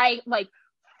 And I like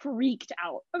freaked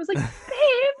out. I was like,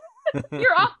 "Babe,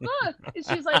 you're off book." And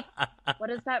she's like, "What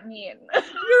does that mean?"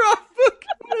 You're off book.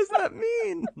 What does that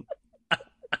mean?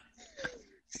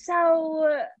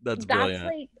 So That's that's brilliant.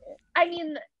 like, I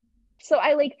mean, so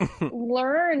I like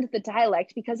learned the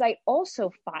dialect because I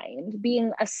also find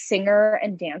being a singer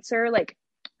and dancer, like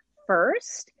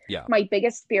first, Yeah. my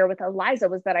biggest fear with Eliza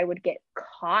was that I would get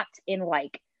caught in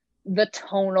like the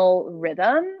tonal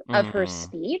rhythm of her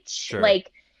speech. Sure.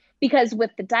 Like, because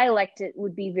with the dialect, it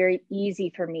would be very easy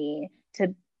for me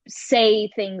to say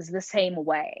things the same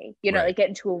way, Right. like get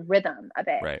into a rhythm of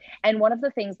it. Right. And one of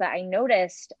the things that I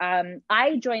noticed,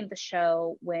 I joined the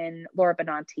show when Laura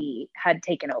Benanti had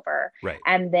taken over. Right.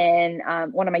 And then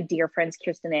one of my dear friends,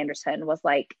 Kirsten Anderson, was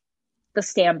like the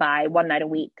standby one night a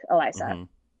week, Eliza.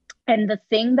 And the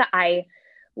thing that I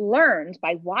learned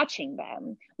by watching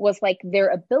them was like their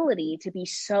ability to be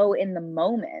so in the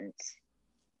moment,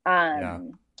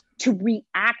 to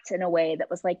react in a way that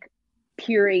was like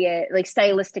period, like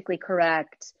stylistically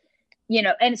correct,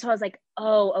 And so I was like,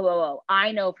 oh,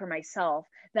 I know for myself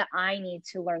that I need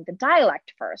to learn the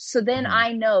dialect first. So then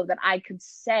I know that I could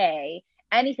say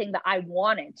anything that I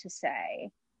wanted to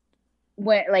say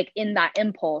when like in that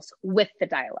impulse with the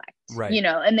dialect, right.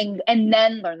 and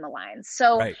then learn the lines.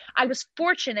 So right. I was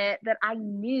fortunate that I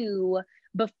knew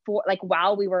before, like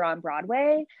while we were on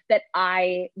Broadway, that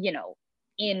I,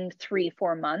 in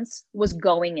 3-4 months was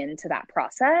going into that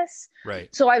process.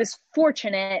 Right. So I was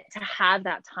fortunate to have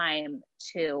that time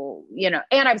to,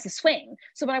 and I was a swing.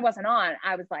 So when I wasn't on,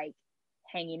 I was like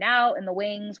hanging out in the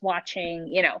wings,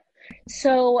 watching,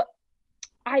 So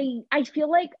I feel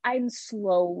like I'm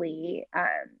slowly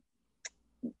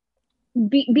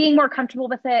being more comfortable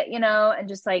with it, and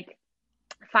just like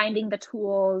finding the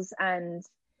tools.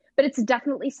 But it's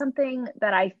definitely something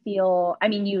that I feel, I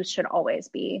mean, you should always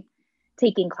be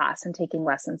taking class and taking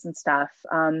lessons and stuff.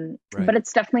 Right. But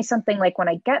it's definitely something like when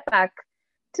I get back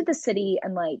to the city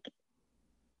and like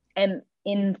am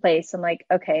in place, I'm like,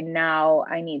 okay, now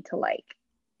I need to like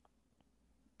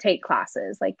take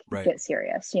classes, like get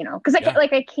serious, because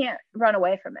I can't run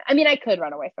away from it. I mean, I could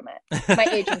run away from it. My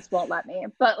agents won't let me,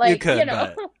 but like, you could,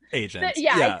 but agents.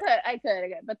 I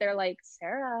could. But they're like,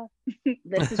 "Sarah,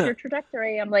 this is your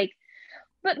trajectory." I'm like,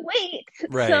 but wait.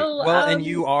 Right. So, well, and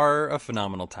you are a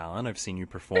phenomenal talent. I've seen you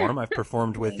perform. I've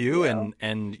performed with you, you.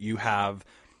 and you have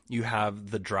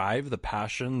the drive, the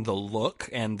passion, the look,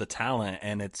 and the talent,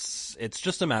 and it's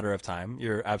just a matter of time.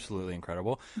 You're absolutely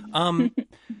incredible.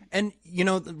 And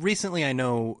recently I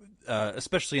know,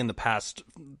 especially in the past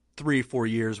 3-4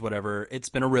 years, whatever, it's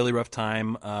been a really rough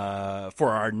time for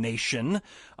our nation,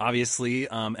 obviously,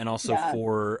 and also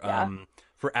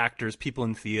for actors, people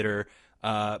in theater.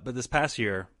 But this past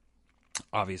year,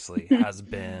 obviously, has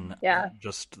been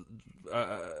just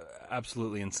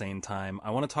absolutely insane time.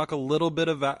 I want to talk a little bit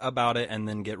about it and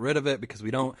then get rid of it because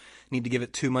we don't need to give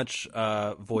it too much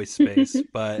voice space.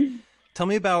 But tell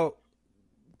me about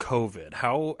COVID.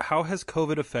 How has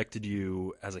COVID affected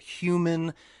you as a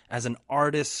human, as an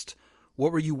artist?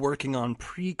 What were you working on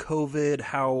pre-COVID?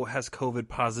 How has COVID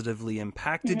positively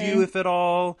impacted you, if at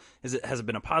all? Has it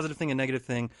been a positive thing, a negative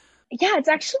thing? Yeah, it's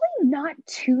actually not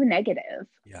too negative.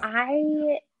 Yeah.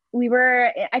 I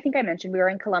think I mentioned we were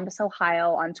in Columbus,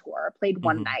 Ohio on tour, played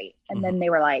one night, and then they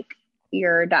were like,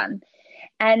 "You're done."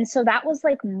 And so that was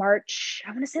like March,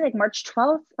 I want to say like March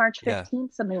 12th, March Yeah.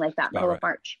 15th, something like that, About middle of right.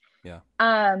 March. Yeah.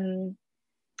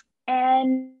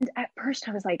 And at first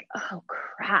I was like, oh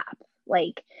crap.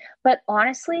 Like, but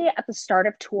honestly, at the start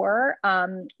of tour,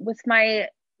 with my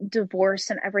divorce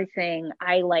and everything,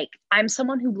 I'm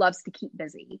someone who loves to keep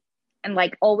busy and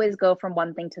like always go from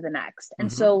one thing to the next. And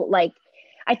Mm-hmm. so like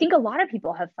I think a lot of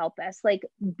people have felt this, like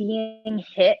being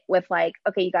hit with like,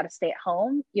 okay, you got to stay at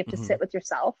home, you have to Mm-hmm. sit with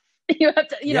yourself. You have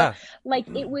to, Yeah. like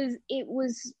it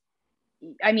was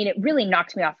I mean, it really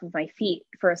knocked me off of my feet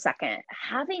for a second.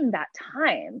 Having that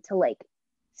time to like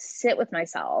sit with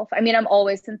myself. I mean, I'm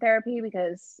always in therapy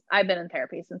because I've been in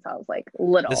therapy since I was like This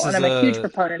little, and is I'm a huge a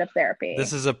proponent of this therapy.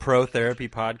 is a pro therapy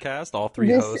podcast. All three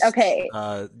This, hosts okay,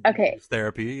 okay, use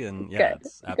therapy, and yeah, good,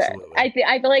 it's good. absolutely.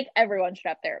 I feel like everyone should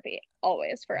have therapy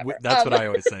always, forever. That's what I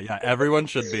always say. Yeah, everyone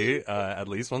should be at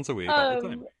least once a week, all the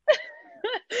time.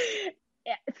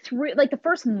 Um, through like the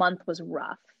first month was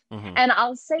rough. Hmm. And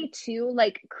I'll say too,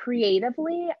 like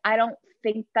creatively, I don't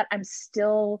think that I'm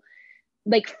still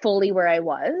like fully where I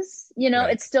was. Right.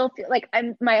 It still feel like I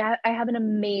have an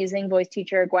amazing voice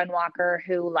teacher, Gwen Walker,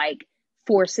 who like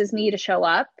forces me to show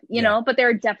up, Yeah. but there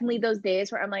are definitely those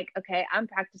days where I'm like, okay, I'm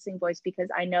practicing voice because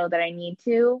I know that I need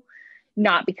to,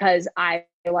 not because I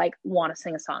like want to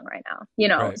sing a song right now.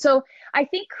 Right. So I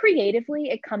think creatively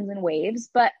it comes in waves,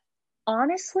 but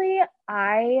honestly,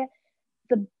 I've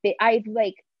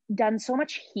like done so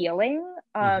much healing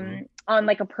Hmm. on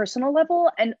like a personal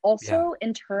level, and Yeah. also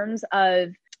in terms of,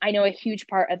 I know a huge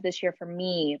part of this year for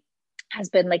me has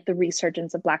been like the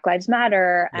resurgence of Black Lives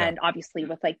Matter, Yeah. and obviously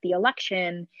with like the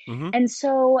election. Hmm. And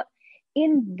so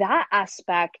in that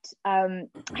aspect, I've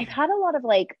had a lot of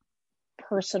like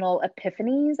personal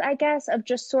epiphanies, I guess, of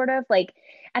just sort of like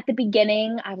at the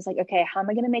beginning, I was like, okay, how am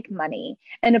I going to make money?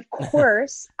 And of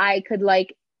course, I could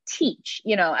like teach.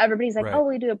 Everybody's like, Right. oh,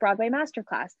 we do a Broadway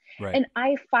masterclass. Right. And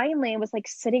I finally was like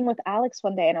sitting with Alex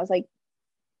one day and I was like,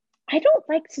 I don't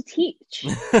like to teach.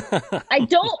 I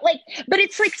don't like, but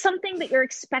it's like something that you're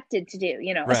expected to do,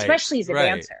 Right. especially as a Right.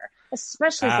 dancer,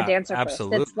 especially as a dancer first. It's like,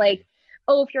 Absolutely.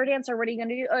 oh, if you're a dancer, what are you going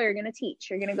to do? Oh, you're going to teach.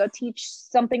 You're going to go teach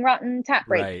something rotten tap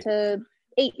break Right. to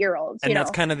 8-year-olds, And that's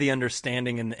kind of the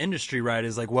understanding in the industry, right?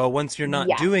 Is like, well, once you're not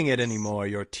Yes. doing it anymore,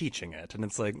 you're teaching it. And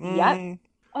it's like, Yep.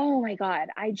 Oh my God.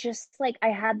 I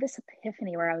had this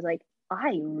epiphany where I was like,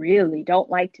 I really don't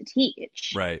like to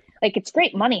teach. right. Like, it's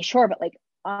great money, sure, but like,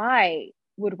 I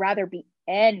would rather be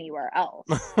anywhere else.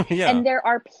 Yeah. And there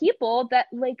are people that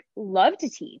like love to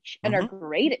teach and are Hmm.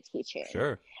 great at teaching.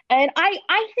 Sure. And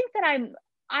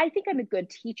I think I'm a good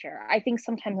teacher. I think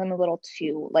sometimes I'm a little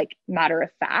too like matter of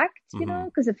fact, Hmm.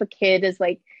 because if a kid is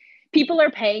like, people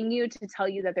are paying you to tell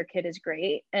you that their kid is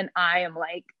great, and I am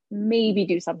like, maybe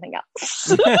do something else.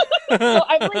 So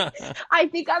I'm like, I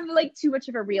think I'm like too much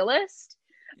of a realist.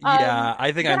 Yeah,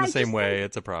 I think But I'm the I same just like, way.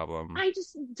 It's a problem. I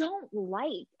just don't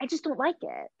like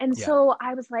it. And Yeah. so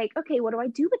I was like, okay, what do I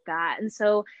do with that? And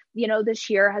so, this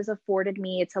year has afforded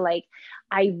me to like,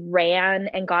 I ran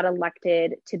and got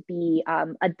elected to be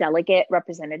a delegate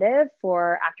representative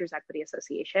for Actors Equity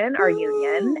Association, our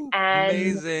union. Woo! And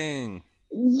Amazing.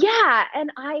 yeah,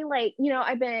 and I like,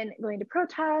 I've been going to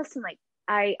protests and like,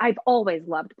 I've always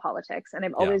loved politics, and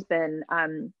I've Yeah. always been,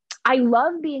 I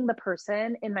love being the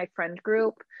person in my friend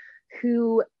group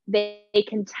who they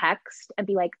can text and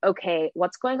be like, okay,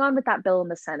 what's going on with that bill in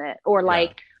the Senate? Or Yeah.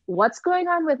 like, what's going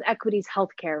on with equities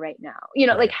healthcare right now?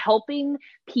 Like Right. helping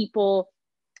people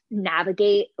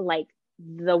navigate like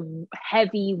the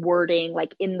heavy wording,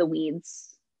 like in the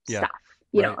weeds Yeah. stuff.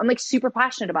 Right. I'm like super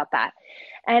passionate about that.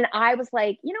 And I was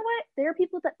like, you know what? There are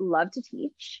people that love to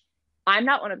teach. I'm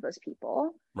not one of those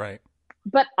people. Right.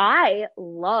 But I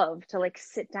love to like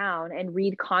sit down and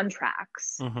read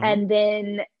contracts Hmm. and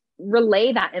then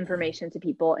relay that information to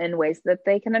people in ways that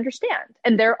they can understand.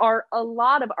 And there are a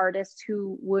lot of artists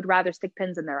who would rather stick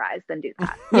pins in their eyes than do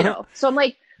that. So I'm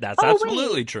like, That's oh, wait,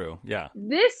 absolutely true. Yeah.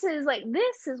 this is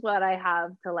what I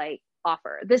have to like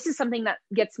offer. This is something that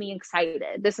gets me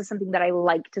excited. This is something that I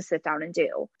like to sit down and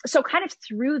do. So kind of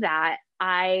through that,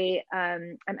 I'm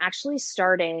actually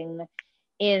starting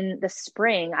in the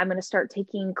spring. I'm going to start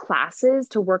taking classes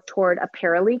to work toward a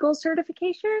paralegal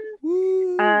certification.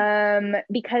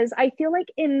 Because I feel like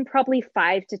in probably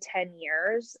 5 to 10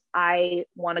 years, I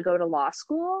want to go to law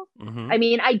school. Hmm. I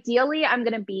mean, ideally, I'm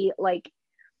going to be like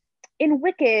in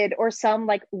Wicked or some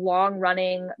like long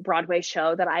running Broadway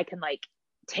show that I can like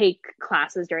take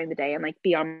classes during the day and like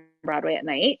be on Broadway at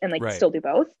night and like Right. still do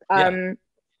both. Yeah.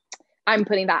 I'm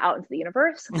putting that out into the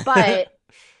universe, but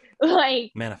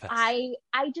like Manifest. I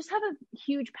just have a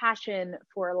huge passion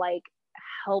for like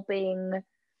helping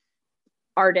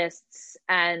artists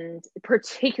and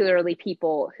particularly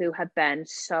people who have been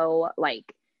so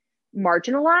like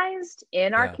marginalized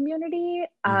in our Yeah. community,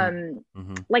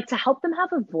 Hmm. like to help them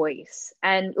have a voice.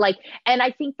 And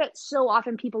I think that so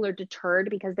often people are deterred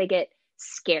because they get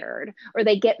scared or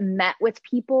they get met with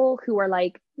people who are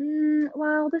like,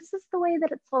 well, this is the way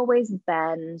that it's always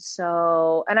been.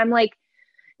 So, and I'm like,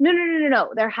 no.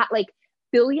 Like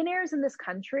billionaires in this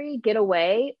country get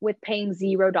away with paying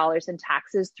 $0 in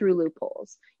taxes through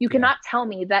loopholes. You Yeah. cannot tell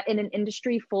me that in an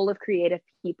industry full of creative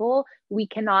people, we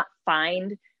cannot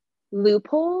find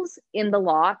loopholes in the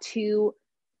law to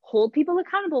hold people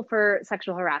accountable for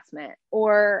sexual harassment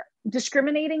or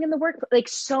discriminating in the work. Like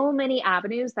so many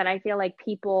avenues that I feel like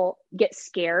people get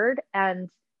scared and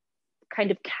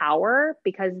kind of cower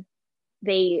because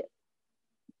they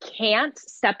can't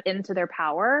step into their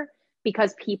power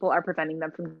because people are preventing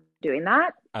them from doing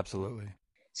that. Absolutely.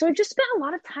 So I've just spent a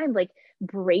lot of time like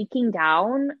breaking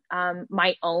down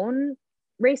my own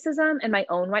racism and my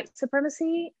own white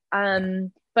supremacy,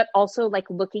 but also like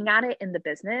looking at it in the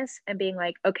business and being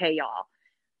like, okay, y'all,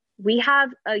 we have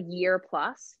a year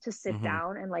plus to sit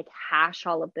down and like hash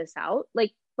all of this out.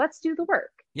 Like, let's do the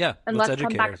work. Yeah. And Let's let's come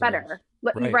educate back ourselves. better.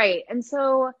 Right. Right. And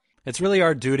so It's really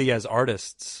our duty as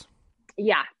artists.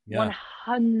 yeah, Yeah.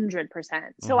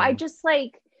 100%. So I just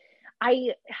like,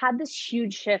 I had this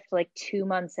huge shift like 2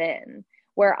 months in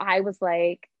where I was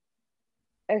like,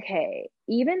 okay,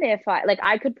 even if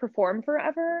I could perform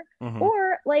forever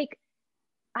or like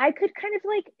I could kind of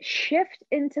like shift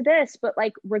into this, but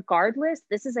like regardless,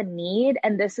 this is a need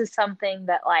and this is something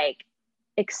that like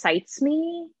excites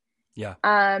me. Yeah.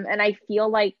 And I feel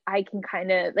like I can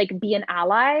kind of like be an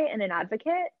ally and an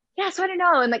advocate. Yeah, so I don't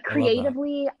know. And like I love that.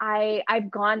 creatively, I've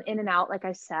gone in and out, like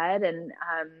I said, and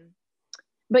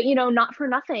but you know, not for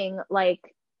nothing,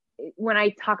 like when I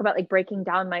talk about like breaking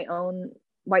down my own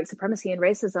white supremacy and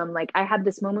racism, like I had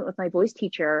this moment with my voice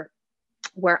teacher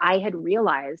where I had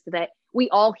realized that we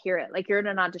all hear it. Like you're in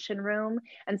an audition room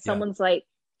and Yeah. someone's like,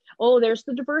 oh, there's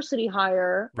the diversity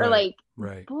hire, or Right. like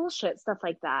Right. bullshit stuff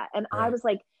like that. And I Right. was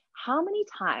like, how many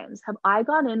times have I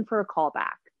gone in for a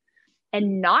callback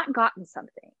and not gotten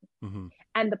something?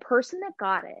 And the person that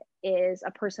got it is a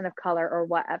person of color or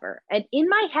whatever. And in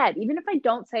my head, even if I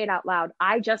don't say it out loud,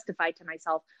 I justify to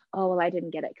myself, oh, well, I didn't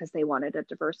get it because they wanted a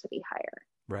diversity hire.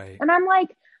 Right. And I'm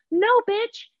like, no,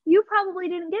 bitch, you probably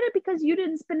didn't get it because you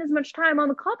didn't spend as much time on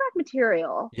the callback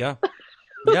material. Yeah.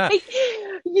 Yeah. Like,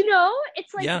 you know,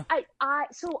 it's like, Yeah.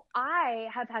 so I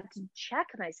have had to check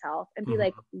myself and be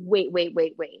like,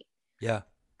 wait. Yeah.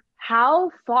 How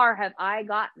far have I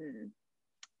gotten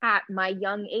at my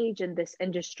young age in this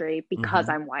industry because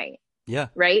I'm white? Yeah.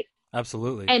 Right.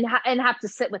 Absolutely. And have to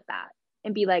sit with that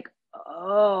and be like,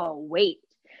 oh, wait,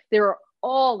 there are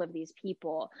all of these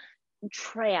people,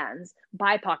 trans,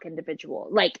 BIPOC individual,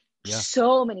 like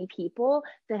so many people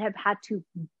that have had to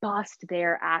bust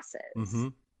their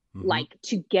asses like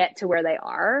to get to where they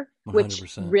are, 100%.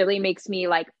 which really makes me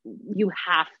like, you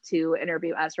have to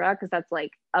interview Ezra because that's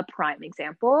like a prime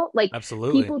example. Like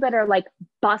Absolutely. people that are like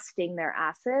busting their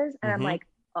asses, and I'm like,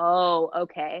 oh,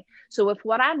 okay. So if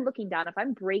what I'm looking down, if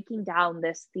I'm breaking down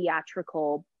this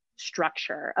theatrical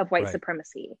structure of white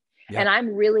supremacy, and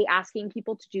I'm really asking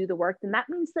people to do the work, then that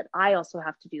means that I also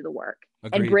have to do the work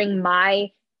and bring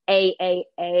my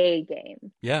AAA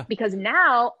game. Yeah. Because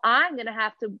now I'm going to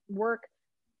have to work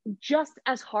just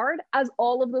as hard as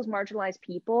all of those marginalized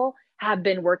people have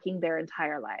been working their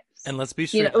entire lives. And let's be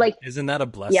straight, like, isn't that a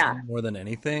blessing more than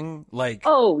anything? Like,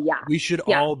 oh yeah, we should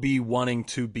all be wanting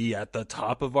to be at the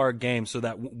top of our game so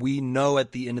that we know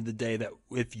at the end of the day that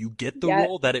if you get the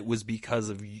role, that it was because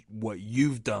of what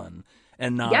you've done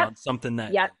and not something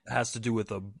that has to do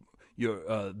with your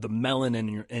the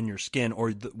melanin in your skin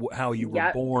or how you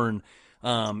were born, you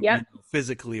know,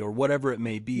 physically or whatever it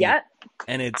may be.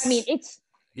 And it's, I mean,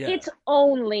 it's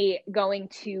only going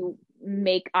to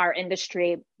make our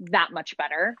industry that much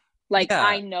better. Like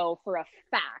I know for a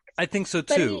fact. I think so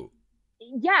too.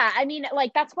 I mean,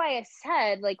 like that's why I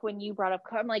said, like when you brought up,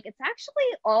 I'm like, it's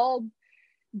actually all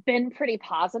been pretty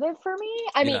positive for me.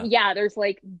 I mean, there's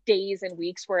like days and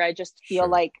weeks where I just feel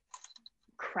like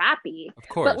crappy. Of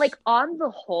course. But like on the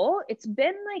whole, it's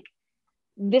been like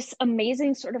this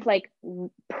amazing sort of like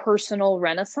personal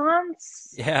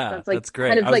renaissance. Yeah, like that's great.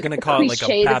 Kind of I was going to call it like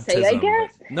a baptism. Say, I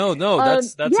guess. No,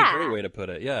 that's a great way to put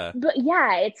it. Yeah. But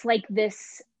it's like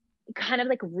this kind of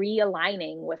like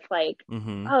realigning with like,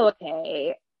 oh,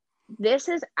 okay, this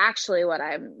is actually what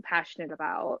I'm passionate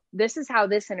about. This is how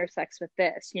this intersects with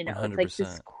this, you know. 100%. It's like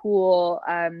this cool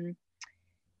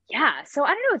so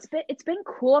I don't know, it's been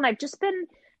cool, and I've just been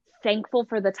thankful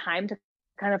for the time to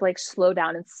kind of like slow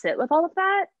down and sit with all of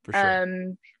that. For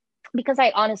sure. Because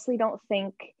I honestly don't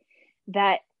think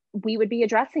that we would be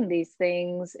addressing these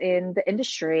things in the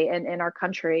industry and in our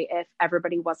country if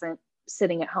everybody wasn't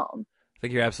sitting at home. I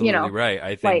think you're absolutely right.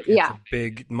 I think Like, it's yeah, a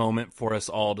big moment for us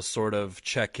all to sort of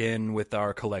check in with our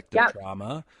yep,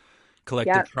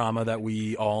 collective yep. trauma that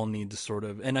we all need to sort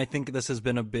of, and I think this has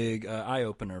been a big eye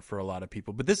opener for a lot of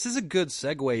people. But this is a good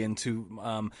segue into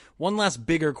one last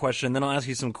bigger question. Then I'll ask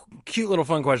you some cute little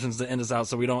fun questions to end us out,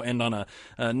 so we don't end on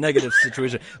a negative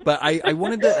situation. But I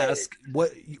wanted to ask,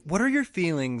 what are your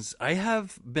feelings? I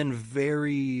have been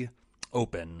very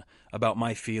open about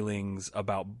my feelings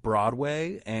about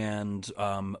Broadway and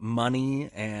money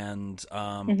and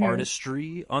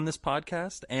artistry on this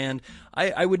podcast. And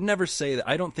I would never say that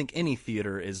I don't think any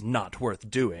theater is not worth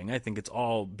doing. I think it's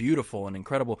all beautiful and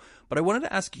incredible. But I wanted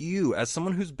to ask you, as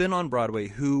someone who's been on Broadway,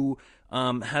 who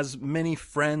has many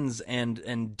friends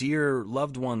and dear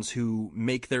loved ones who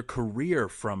make their career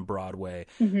from Broadway.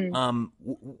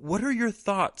 What are your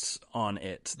thoughts on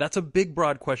it? That's a big,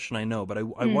 broad question, I know, but I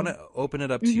want to open it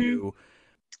up to you.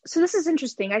 So this is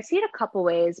interesting. I see it a couple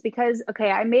ways because,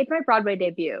 okay, I made my Broadway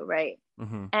debut, right?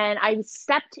 And I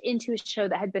stepped into a show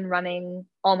that had been running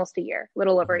almost a year,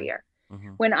 little over a year,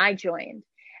 when I joined.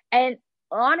 And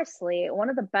honestly, one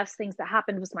of the best things that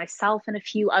happened was myself and a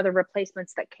few other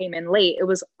replacements that came in late. It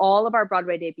was all of our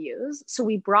Broadway debuts. So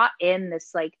we brought in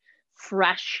this like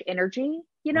fresh energy,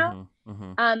 because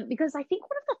I think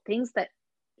one of the things that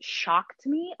shocked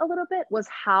me a little bit was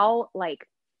how like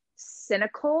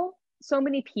cynical so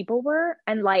many people were,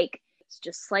 and like it's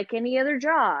just like any other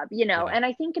job. And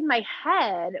I think in my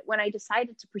head, when I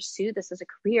decided to pursue this as a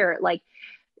career, like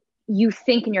you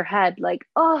think in your head like,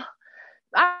 oh,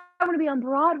 I want to be on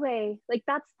Broadway. Like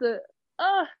that's the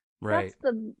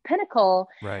pinnacle.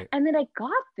 Right. And then I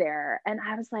got there and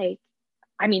I was like,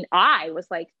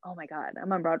 oh my God,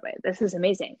 I'm on Broadway. This is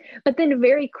amazing. But then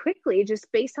very quickly,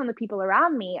 just based on the people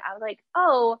around me, I was like,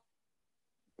 oh,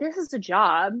 this is a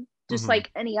job, just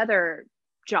like any other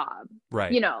job.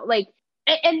 Right. Like,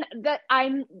 and that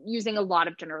I'm using a lot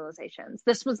of generalizations.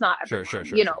 This was not everyone,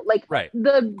 right.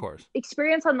 The of course.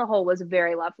 experience on the whole was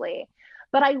very lovely.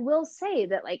 But I will say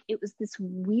that like it was this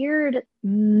weird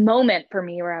moment for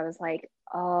me where I was like,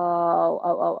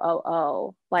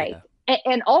 like,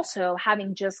 and also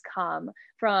having just come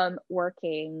from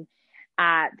working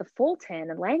at the Fulton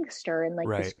in Lancaster and like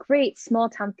this great small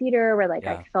town theater where like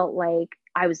I felt like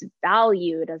I was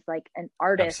valued as like an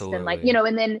artist. And like,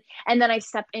 and then I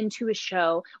stepped into a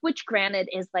show, which granted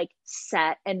is like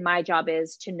set, and my job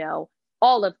is to know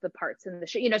all of the parts in the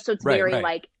show, so it's very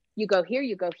like, you go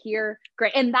here,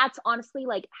 great. And that's honestly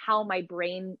like how my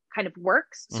brain kind of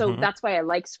works. So that's why I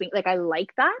like swing. Like I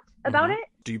like that about it.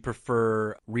 Do you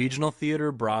prefer regional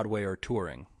theater, Broadway, or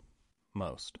touring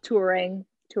most? Touring.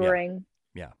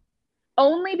 Yeah.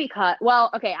 Only because,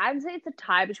 well, okay, I would say it's a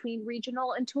tie between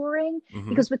regional and touring,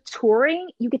 because with touring,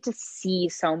 you get to see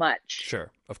so much.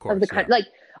 Sure, of course. Of the country. Like,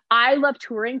 I love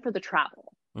touring for the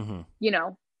travel.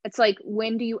 It's like,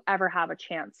 when do you ever have a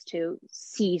chance to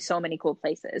see so many cool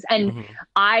places? And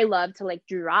I love to like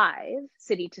drive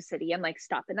city to city and like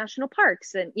stop in national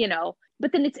parks and,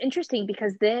 but then it's interesting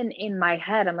because then in my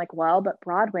head, I'm like, well, but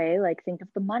Broadway, like think of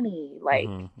the money, like,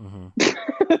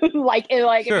 like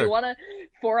if you want a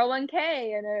 401k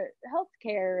and a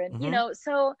healthcare and,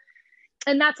 so,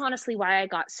 and that's honestly why I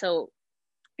got so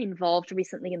involved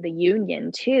recently in the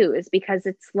union too, is because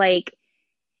it's like,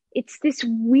 it's this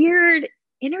weird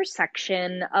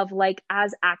intersection of like,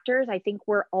 as actors, I think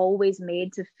we're always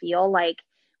made to feel like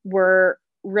we're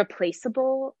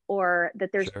replaceable, or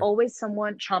that there's always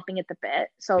someone chomping at the bit.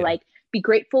 So like, be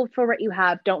grateful for what you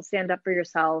have. Don't stand up for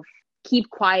yourself.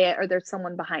 Keep quiet, or there's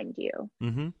someone behind you.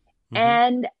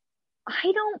 And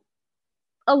I don't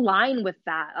align with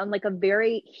that on like a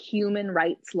very human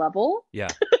rights level.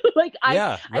 Like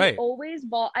I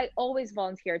always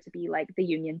volunteer to be like the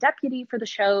union deputy for the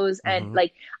shows. And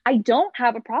like, I don't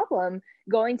have a problem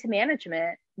going to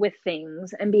management with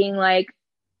things and being like,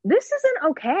 this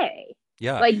isn't okay.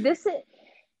 Like this is.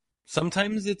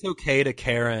 Sometimes it's okay to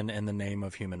Karen in the name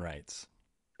of human rights.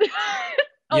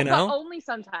 But only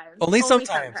sometimes. Only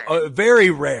sometimes. Oh,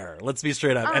 very rare. Let's be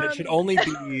straight up. And it should only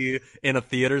be in a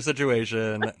theater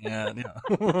situation. And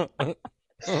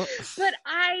But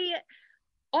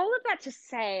all of that to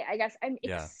say, I guess I'm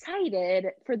excited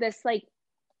for this like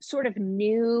sort of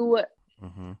new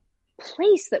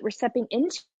place that we're stepping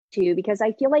into, because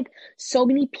I feel like so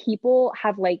many people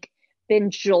have like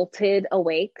been jolted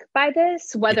awake by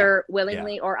this, whether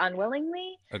willingly or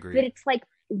unwillingly. Agreed. That it's like,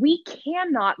 we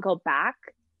cannot go back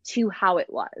to how it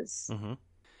was.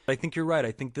 I think you're right.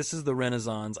 I think this is the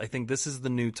Renaissance. I think this is the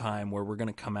new time where we're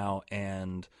going to come out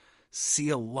and see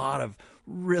a lot of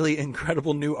really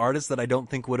incredible new artists that I don't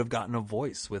think would have gotten a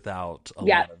voice without a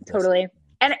Yeah, lot of this. totally.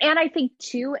 And I think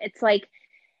too, it's like,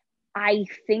 I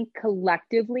think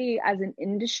collectively as an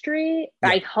industry, Yeah.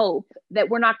 I hope that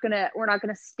we're not gonna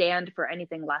stand for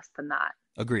anything less than that.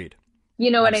 Agreed. You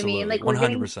know what I mean? Absolutely. Like we're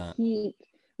going to 100%. keep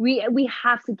we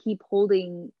have to keep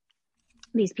holding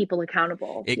these people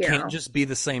accountable, It you can't know? just be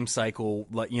the same cycle,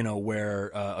 like, you know, where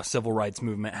a civil rights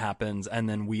movement happens and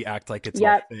then we act like it's all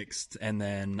Yep. fixed, and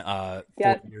then 40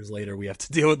 Yep. years later we have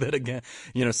to deal with it again.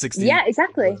 You know, 60. Yeah,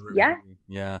 exactly. Whatever it may Yeah. be.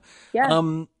 Yeah.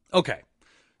 Yeah. Okay.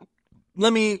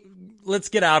 Let's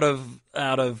get out of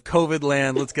COVID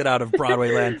land. Let's get out of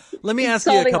Broadway land. Let me ask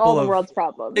you a Solving couple all the of world's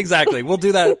problems. Exactly. We'll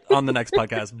do that on the next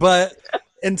podcast. But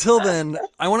until then,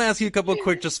 I want to ask you a couple of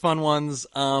quick, just fun ones.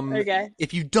 Okay.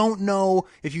 If you don't know,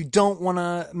 if you don't want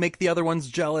to make the other ones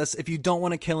jealous, if you don't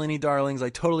want to kill any darlings, I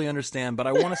totally understand. But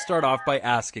I want to start off by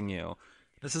asking you,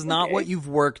 this is not Okay. what you've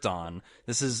worked on.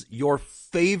 This is your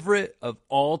favorite of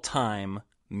all time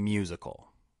musical.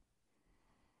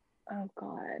 Oh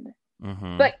God.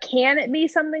 Mm-hmm. But can it be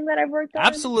something that I've worked on?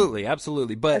 Absolutely,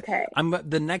 absolutely. But Okay.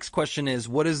 the next question is,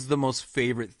 what is the most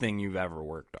favorite thing you've ever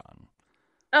worked on?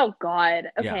 Oh God.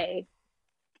 Yeah. Okay.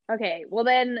 Okay. Well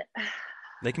then,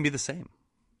 They can be the same.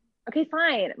 okay,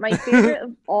 fine. My favorite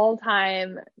of all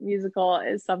time musical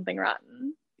is Something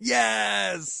Rotten.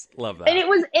 Yes, love that. And it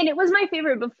was my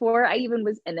favorite before I even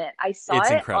was in it. I saw It's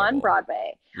it incredible. on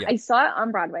Broadway. Yeah. I saw it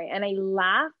on Broadway and I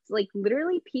laughed, like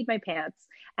literally peed my pants.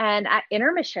 And at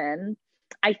intermission,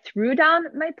 I threw down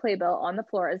my playbill on the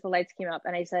floor as the lights came up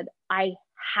and I said, I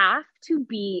have to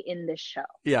be in this show.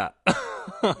 Yeah.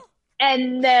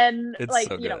 And then It's like,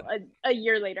 so you know, good. a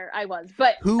year later I was.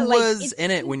 But Who like, was in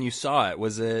it when you saw it?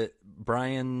 Was it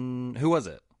Brian? Who was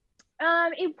it?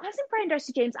 It wasn't Brian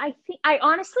Darcy James. I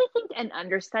honestly think an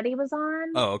understudy was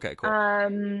on. Oh, okay,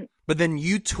 cool. But then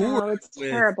you toured. Oh, it's with...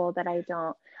 terrible that I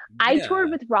don't. I Yeah. toured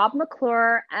with Rob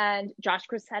McClure and Josh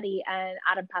Grassetti and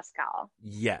Adam Pascal.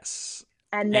 Yes.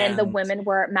 And then the And- women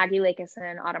were Maggie Lakis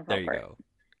and Autumn There you Halford. go.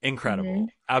 Incredible. Mhm.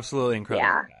 Absolutely incredible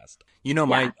Yeah. cast. You know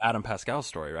my Yeah. Adam Pascal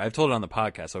story, right? I've told it on the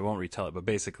podcast, so I won't retell it. But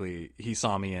basically, he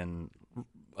saw me in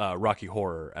Rocky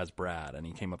Horror as Brad, and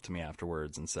he came up to me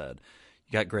afterwards and said,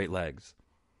 "You got great legs."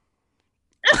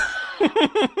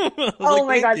 Oh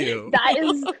my God. You. That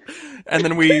is. And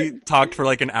then we talked for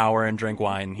like an hour and drank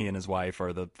wine. He and his wife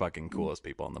are the fucking coolest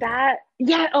people on the planet.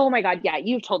 Yeah. Oh my God. Yeah.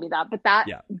 You've told me that. But that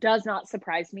Yeah. does not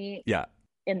surprise me Yeah.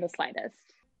 in the slightest.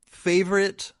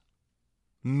 Favorite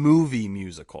movie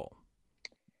musical?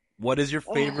 What is your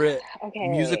favorite Okay.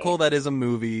 musical that is a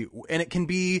movie? And it can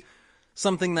be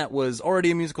something that was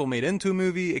already a musical made into a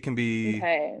movie. It can be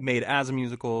Okay. made as a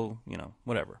musical, you know,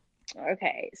 whatever.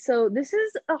 Okay. So this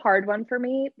is a hard one for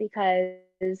me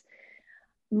because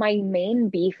my main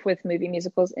beef with movie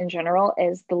musicals in general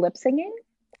is the lip singing.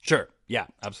 Sure. Yeah,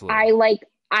 absolutely.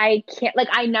 I can't, like,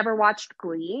 I never watched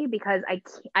Glee because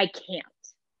I can't.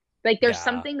 Like, there's Yeah.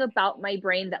 something about my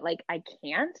brain that, like, I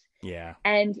can't. Yeah.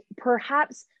 And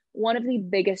perhaps one of the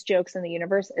biggest jokes in the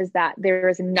universe is that there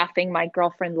is nothing my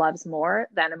girlfriend loves more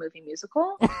than a movie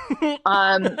musical.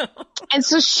 And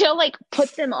so she'll, like,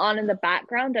 put them on in the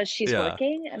background as she's Yeah.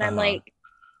 working. And I'm Uh-huh. like,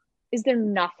 is there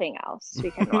nothing else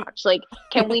we can watch? Like,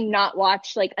 can we not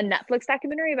watch, like, a Netflix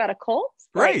documentary about a cult?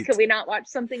 Like, Right. could we not watch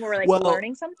something where we're, like, Well,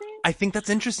 learning something? I think that's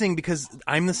interesting because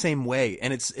I'm the same way,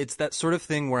 and it's that sort of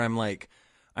thing where I'm like,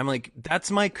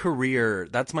 that's my career,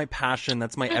 that's my passion,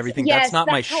 that's my everything. Yes, that's not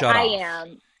my how shut I off.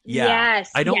 am. Yeah,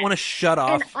 Yes, I don't yes. want to shut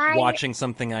off I- watching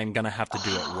something I'm gonna have to do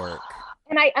at work.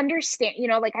 And I understand, you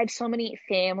know, like I have so many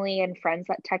family and friends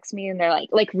that text me and they're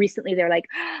like recently they're like,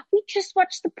 we just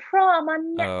watched The Prom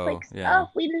on Netflix. yeah. Oh,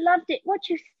 we loved it. What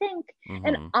you think? And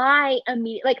Mhm. I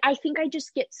immediately, like, I think I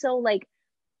just get so like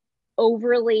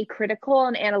overly critical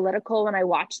and analytical when I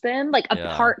watch them, like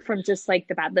Yeah. apart from just like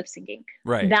the bad lip syncing.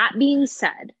 Right. That being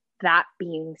said,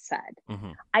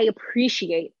 Mhm. I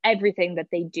appreciate everything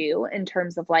that they do in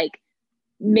terms of like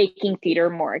making theater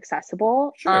more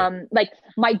accessible. Sure. Like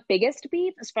my biggest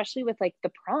beef, especially with like The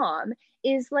Prom,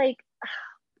 is like,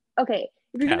 okay,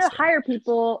 if you're going to Casting. hire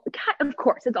people, of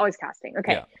course, it's always casting.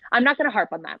 Okay. Yeah. I'm not going to harp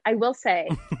on that. I will say,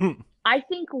 I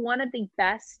think one of the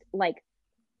best, like,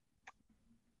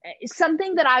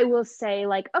 something that I will say,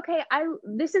 like, okay,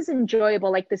 this is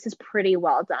enjoyable. Like, this is pretty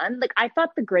well done. Like, I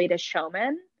thought The Greatest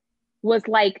Showman was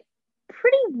like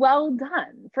pretty well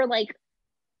done for like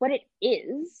what it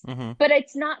is, Mhm. but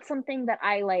it's not something that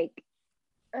I like.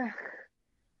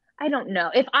 I don't know.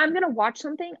 If I'm gonna watch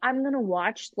something, I'm gonna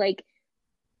watch like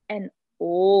an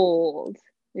old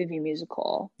movie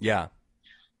musical. Yeah.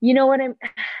 You know what I'm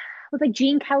with like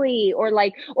Gene Kelly or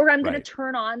I'm gonna Right.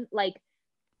 turn on like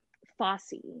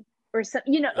Fosse or some,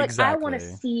 you know, like I want to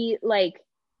Exactly. see like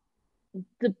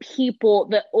the people,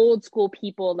 the old school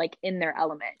people, like in their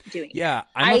element doing it. Yeah,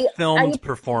 I'm a I I filmed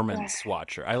performance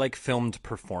watcher. I like filmed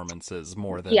performances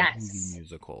more than movie yes,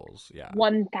 musicals. Yeah.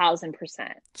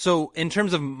 1000%. So in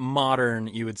terms of modern,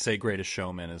 you would say Greatest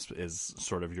Showman is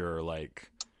sort of your like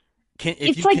can if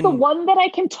It's you like the can one that I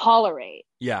can tolerate,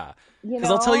 yeah. you Because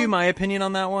I'll tell you know? my opinion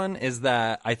on that one is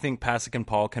that I think Pasek and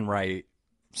Paul can write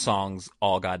songs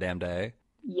all goddamn day,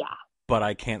 Yeah. but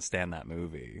I can't stand that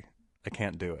movie. I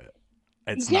can't do it.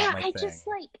 It's not Yeah, my I thing. just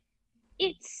like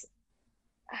it's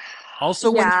Also,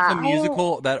 when there's yeah, a I don't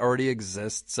musical that already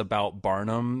exists about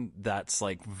Barnum that's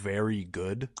like very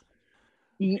good,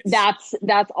 it's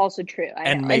that's also true. I know.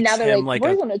 and And now makes they're him like,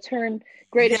 like we're a gonna turn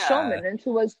Greatest yeah. Showman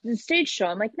into a stage show.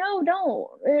 I'm like, no,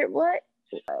 don't. What?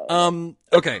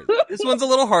 Okay, this one's a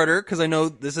little harder because I know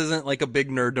this isn't like a big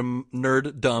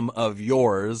nerddom of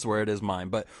yours where it is mine.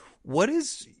 But what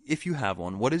is, if you have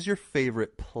one, what is your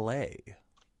favorite play?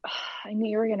 I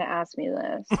knew you were gonna ask me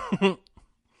this.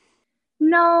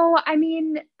 No, I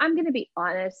mean, I'm gonna be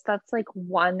honest. That's like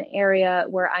one area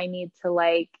where I need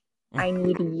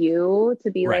you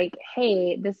to be Right. like,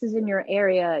 hey, this is in your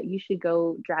area. You should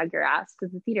go drag your ass to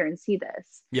the theater and see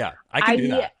this. Yeah, I can do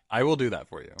I, that. I will do that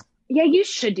for you. yeah, you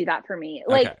should do that for me.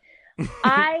 Okay. Like,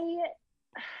 I,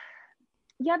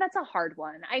 yeah, that's a hard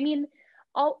one. I mean,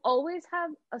 I'll always have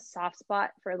a soft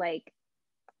spot for like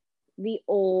the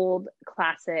old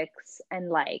classics and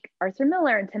like Arthur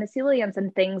Miller and Tennessee Williams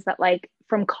and things that like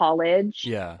from college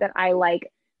Yeah. that I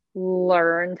like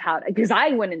learned how to, because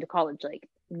I went into college like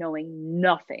knowing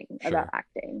nothing about Sure.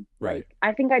 acting. Right. Like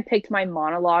I think I picked my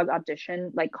monologue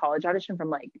audition, like college audition from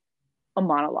like a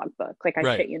monologue book. Like I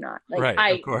Right. shit you not. Like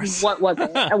Right. Of course. what was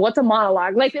it? And what's a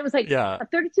monologue? Like it was like Yeah. a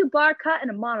 32 bar cut and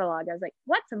a monologue. I was like,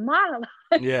 what's a monologue?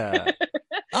 Yeah.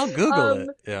 I'll Google um, it.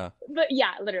 Yeah. but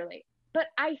yeah, literally. But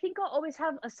I think I'll always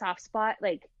have a soft spot,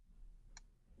 like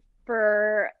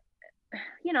for,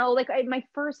 you know, like my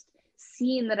first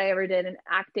scene that I ever did in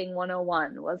acting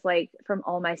 101 was like from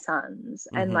All My Sons.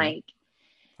 And Mm-hmm. like,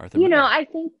 Arthur you know, Miller. I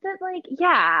think that like,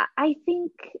 yeah, I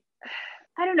think,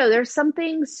 I don't know, there's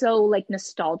something so like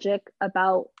nostalgic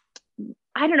about,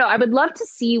 I don't know, I would love to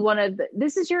see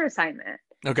this is your assignment.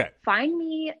 Okay. Find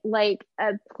me like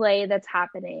a play that's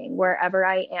happening wherever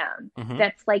I am. Mm-hmm.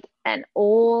 That's like an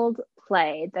old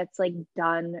play that's like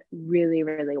done really,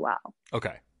 really well.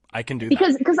 Okay. I can do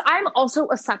that. Because I'm also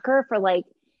a sucker for like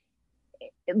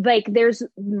there's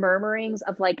murmurings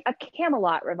of like a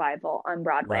Camelot revival on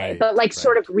Broadway, Right. but like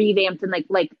sort Right. of revamped and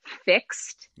like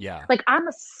fixed. Yeah. Like I'm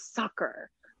a sucker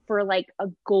for like a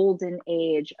golden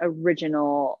age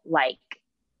original, like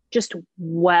just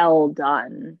well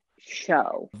done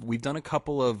show. We've done a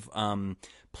couple of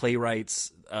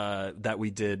playwrights that we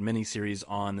did miniseries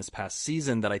on this past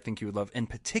season that I think you would love. In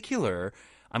particular,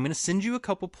 I'm going to send you a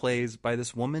couple plays by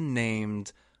this woman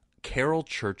named Carol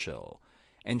Churchill.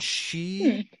 And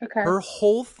Okay. her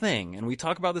whole thing, and we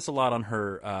talk about this a lot on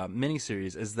her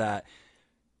miniseries, is that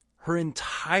her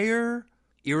entire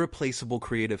irreplaceable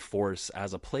creative force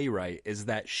as a playwright is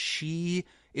that she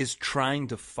is trying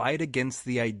to fight against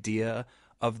the idea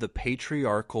of the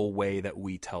patriarchal way that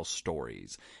we tell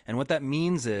stories. And what that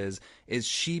means is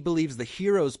she believes the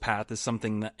hero's path is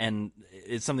something that, and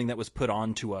it's something that was put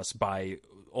onto us by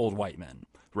old white men,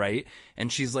 right?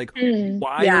 And she's like,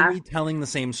 why are Yeah. we telling the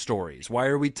same stories? Why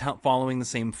are we following the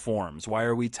same forms? Why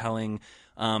are we telling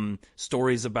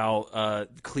stories about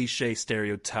cliche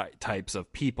stereotypes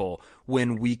of people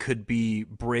when we could be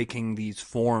breaking these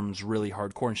forms really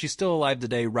hardcore? And she's still alive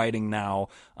today, writing now.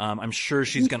 I'm sure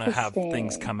she's going to have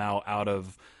things come out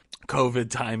of COVID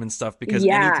time and stuff, because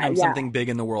anytime something big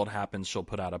in the world happens, she'll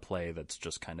put out a play that's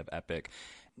just kind of epic.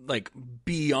 Like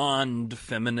beyond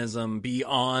feminism,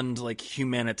 beyond like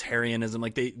humanitarianism,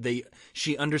 like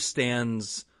she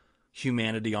understands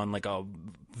humanity on like a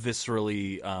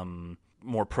viscerally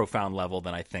more profound level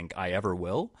than I think I ever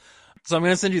will. So I'm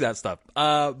gonna send you that stuff.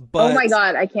 But oh my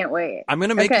god, I can't wait. I'm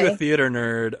gonna make you a theater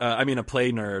nerd. I mean, a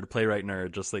play nerd, playwright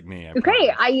nerd, just like me.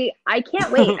 Okay, I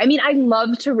can't wait. I mean, I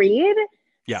love to read.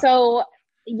 Yeah. So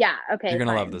yeah, okay. You're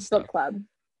gonna fine. love this stuff.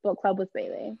 Book club with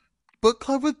Bailey. Book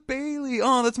club with Bailey.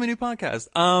 Oh, that's my new podcast.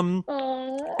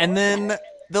 Aww. And then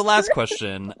the last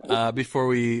question before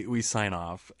we sign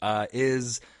off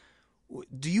is,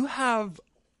 do you have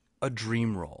a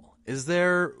dream role? Is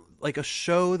there like a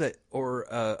show that or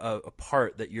a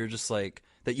part that you're just like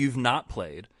that you've not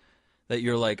played that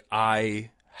you're like, I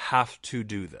have to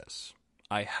do this.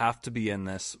 I have to be in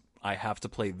this. I have to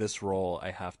play this role,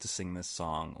 I have to sing this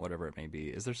song, whatever it may be.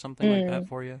 Is there something like that Mm.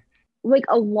 for you? Like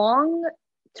a long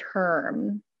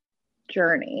term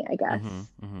journey, I guess,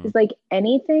 Mm-hmm. Mm-hmm. is like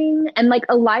anything. And like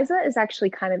Eliza is actually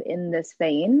kind of in this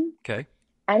vein. Okay.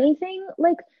 Anything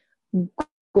like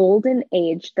golden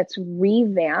age that's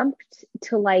revamped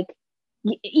to like,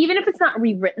 even if it's not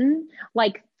rewritten,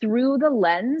 like through the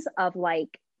lens of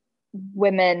like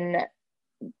women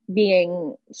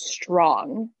being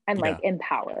strong and like Yeah.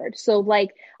 empowered. So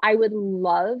like I would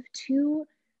love to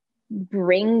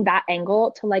bring that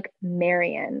angle to like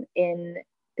Marion in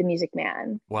The Music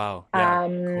Man. Wow. Yeah.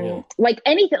 Cool. Like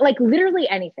anything, like literally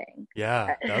anything.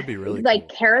 Yeah, that would be really Like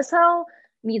cool. Carousel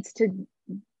needs to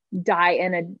die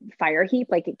in a fire heap.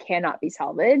 Like it cannot be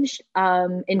salvaged. In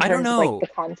I don't terms of like know. the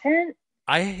content.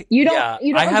 I You don't yeah,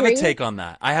 you I don't have a agree? take on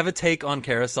that. I have a take on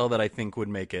Carousel that I think would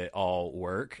make it all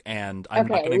work, and I'm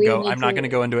not Okay, gonna we go. need I'm not to gonna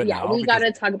go into it yeah, now we because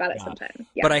gotta talk about it yeah. sometime.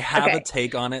 Yeah. But I have a Okay.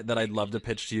 take on it that I'd love to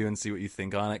pitch to you and see what you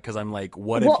think on it. Because I'm like,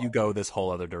 what if you Well, go this whole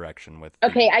other direction with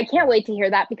okay, the I can't wait to hear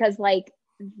that because like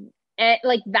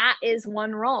that is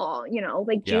one role,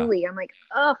 like yeah, Julie. I'm like,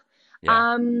 ugh.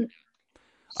 yeah. Um,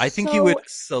 I think you would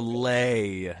so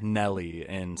slay Nelly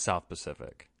in South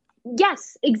Pacific.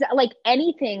 yes, exactly. Like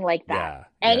anything like that,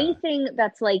 Yeah, yeah. anything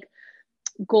that's like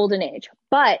golden age.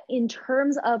 But in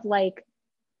terms of like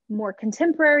more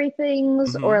contemporary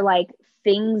things Hmm. or like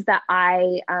things that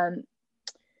I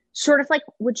sort of like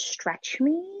would stretch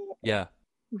me Yeah.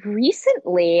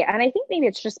 recently, and I think maybe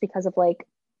it's just because of like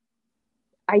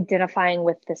identifying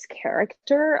with this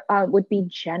character, would be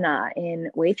Jenna in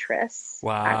Waitress,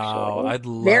 Wow, actually. I'd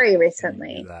love Very to see you do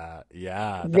recently. that.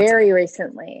 Yeah, that's Very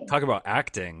recently. talk about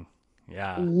acting.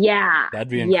 Yeah, Yeah. that'd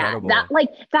be Yeah. That incredible. like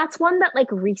that's one that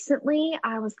like recently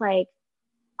I was like,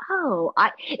 oh,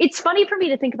 it's funny for me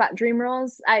to think about dream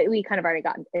roles. We kind of already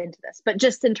got into this, but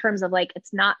just in terms of like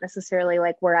it's not necessarily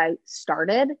like where I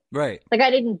started. Right. Like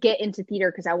I didn't get into theater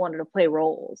because I wanted to play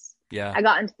roles. Yeah. I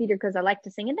got into theater because I like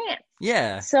to sing and dance.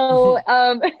 Yeah. So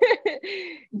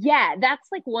yeah, that's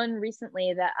like one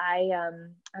recently that I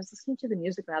was listening to the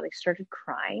music and I like started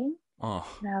crying Oh,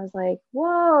 and I was like,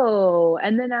 whoa.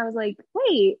 And then I was like,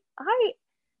 wait, I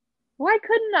why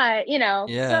couldn't I? So I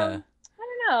yeah. don't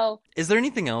know. Is there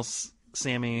anything else,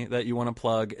 Sammy, that you want to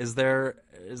plug? Is there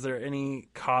any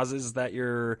causes that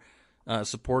you're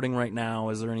supporting right now?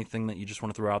 Is there anything that you just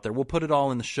want to throw out there? We'll put it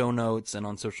all in the show notes and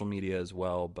on social media as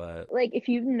well. But Like if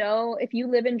you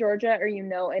live in Georgia or you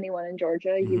know anyone in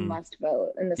Georgia, you mhm. must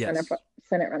vote in the Yes,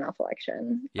 Senate runoff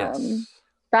election. yes,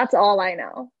 That's all I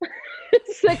know.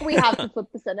 It's like we have to flip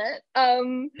the Senate.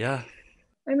 yeah.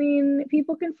 I mean,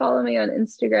 people can follow me on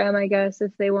Instagram, I guess,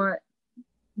 if they want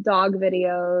dog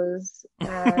videos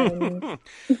and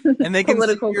And they can see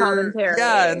political your yeah, and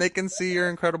commentary. they can see your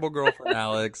incredible girlfriend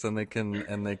Alex, and they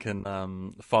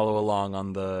can follow along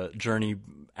on the journey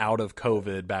out of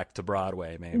COVID back to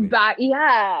Broadway, maybe. But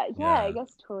yeah, I Yeah,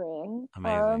 guess touring.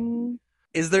 amazing.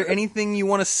 Is there anything you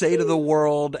want to say to the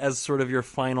world as sort of your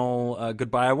final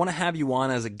goodbye? I want to have you on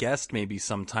as a guest maybe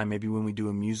sometime, maybe when we do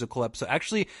a musical episode.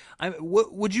 Actually,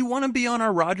 would you want to be on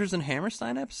our Rodgers and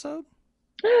Hammerstein episode?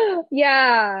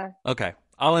 Yeah, Okay,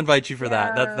 I'll invite you for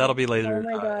that. yeah. That'll be Oh later my in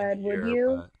the God, would year.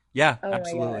 you? But yeah, Oh my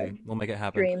absolutely, God. we'll make it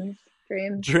happen. Dreams,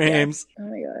 dreams. Yes. Dreams. Oh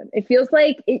my God. It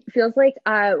feels like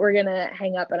we're gonna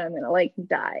hang up and I'm gonna like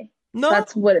die. No.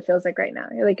 That's what it feels like right now.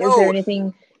 You're like, is there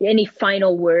No. any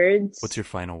final What's words? your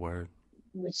final word?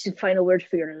 What's the final word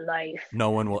for your life?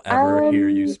 No one will ever hear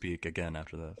you Um, speak again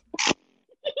after this.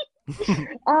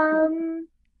 um,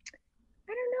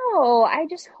 I don't know. I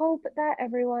just hope that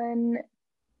everyone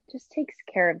just takes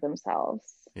care of themselves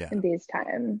Yeah. in these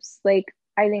times. Like,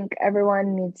 I think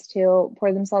everyone needs to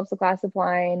pour themselves a glass of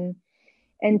wine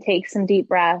and take some deep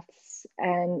breaths.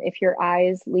 And if your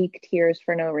eyes leak tears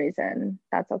for no reason,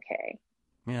 that's okay.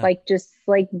 Yeah. Like, just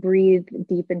like breathe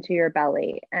deep into your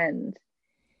belly and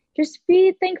just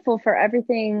be thankful for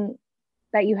everything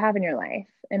that you have in your life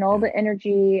and all Yeah. the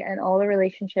energy and all the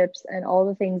relationships and all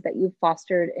the things that you've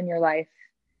fostered in your life.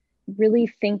 Really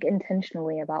think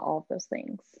intentionally about all of those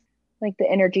things. Like the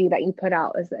energy that you put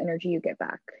out is the energy you get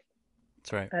back.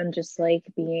 That's right. And just like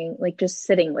being like just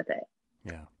sitting with it.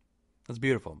 Yeah. That's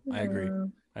beautiful. I agree.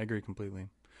 I agree completely.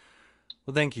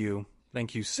 Well, thank you.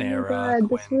 Thank you, Oh my Sarah God,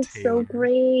 this Quinn was so Taylor.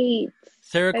 great.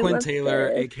 Sarah I Quinn love Taylor,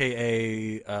 this.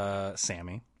 aka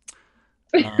Sammy.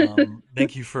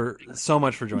 Thank you so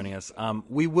much for joining us.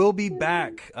 We will be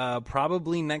back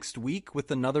probably next week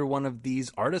with another one of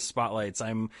these artist spotlights.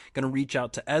 I'm going to reach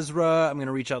out to Ezra. I'm going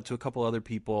to reach out to a couple other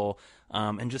people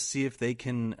and just see if they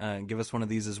can give us one of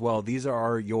these as well. These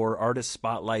are your artist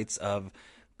spotlights of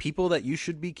people that you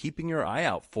should be keeping your eye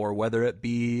out for, whether it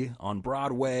be on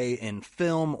Broadway, in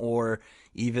film, or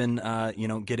even,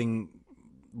 getting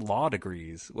law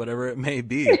degrees, whatever it may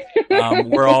be.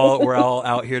 We're all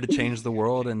out here to change the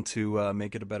world and to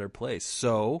make it a better place.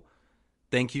 So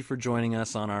thank you for joining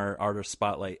us on our Artist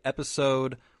Spotlight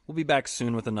episode. We'll be back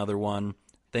soon with another one.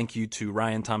 Thank you to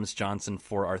Ryan Thomas Johnson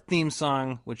for our theme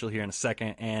song, which you'll hear in a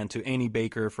second, and to Annie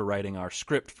Baker for writing our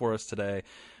script for us today.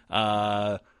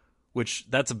 Which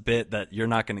that's a bit that you're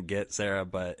not going to get, Sarah,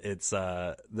 but it's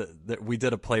we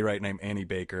did a playwright named Annie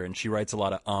Baker, and she writes a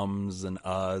lot of ums and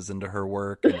uhs into her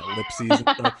work and ellipses and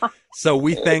stuff. So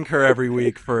we thank her every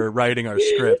week for writing our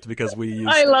script because we use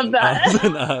I love that. ums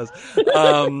and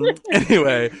uhs.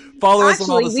 Anyway, follow us on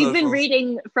all the Actually, we've been socials.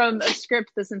 reading from a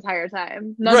script this entire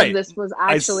time. None of this was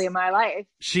actually in my life.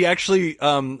 She actually,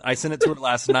 I sent it to her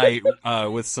last night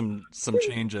with some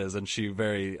changes, and she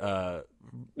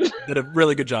did a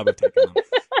really good job of taking them.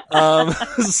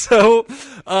 So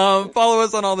follow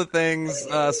us on all the things.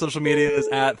 Social media is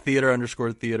at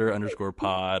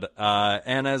theater_theater_pod.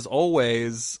 And as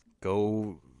always,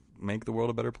 go make the world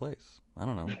a better place. I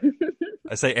don't know.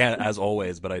 I say as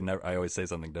always, but I always say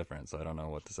something different, so I don't know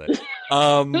what to say.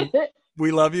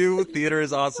 We love you. Theater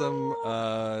is awesome.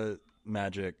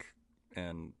 Magic,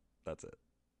 and that's it.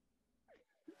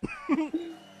 The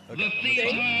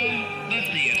theater. The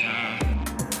theater.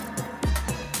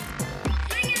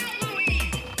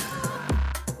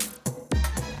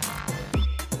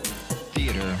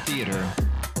 Theater.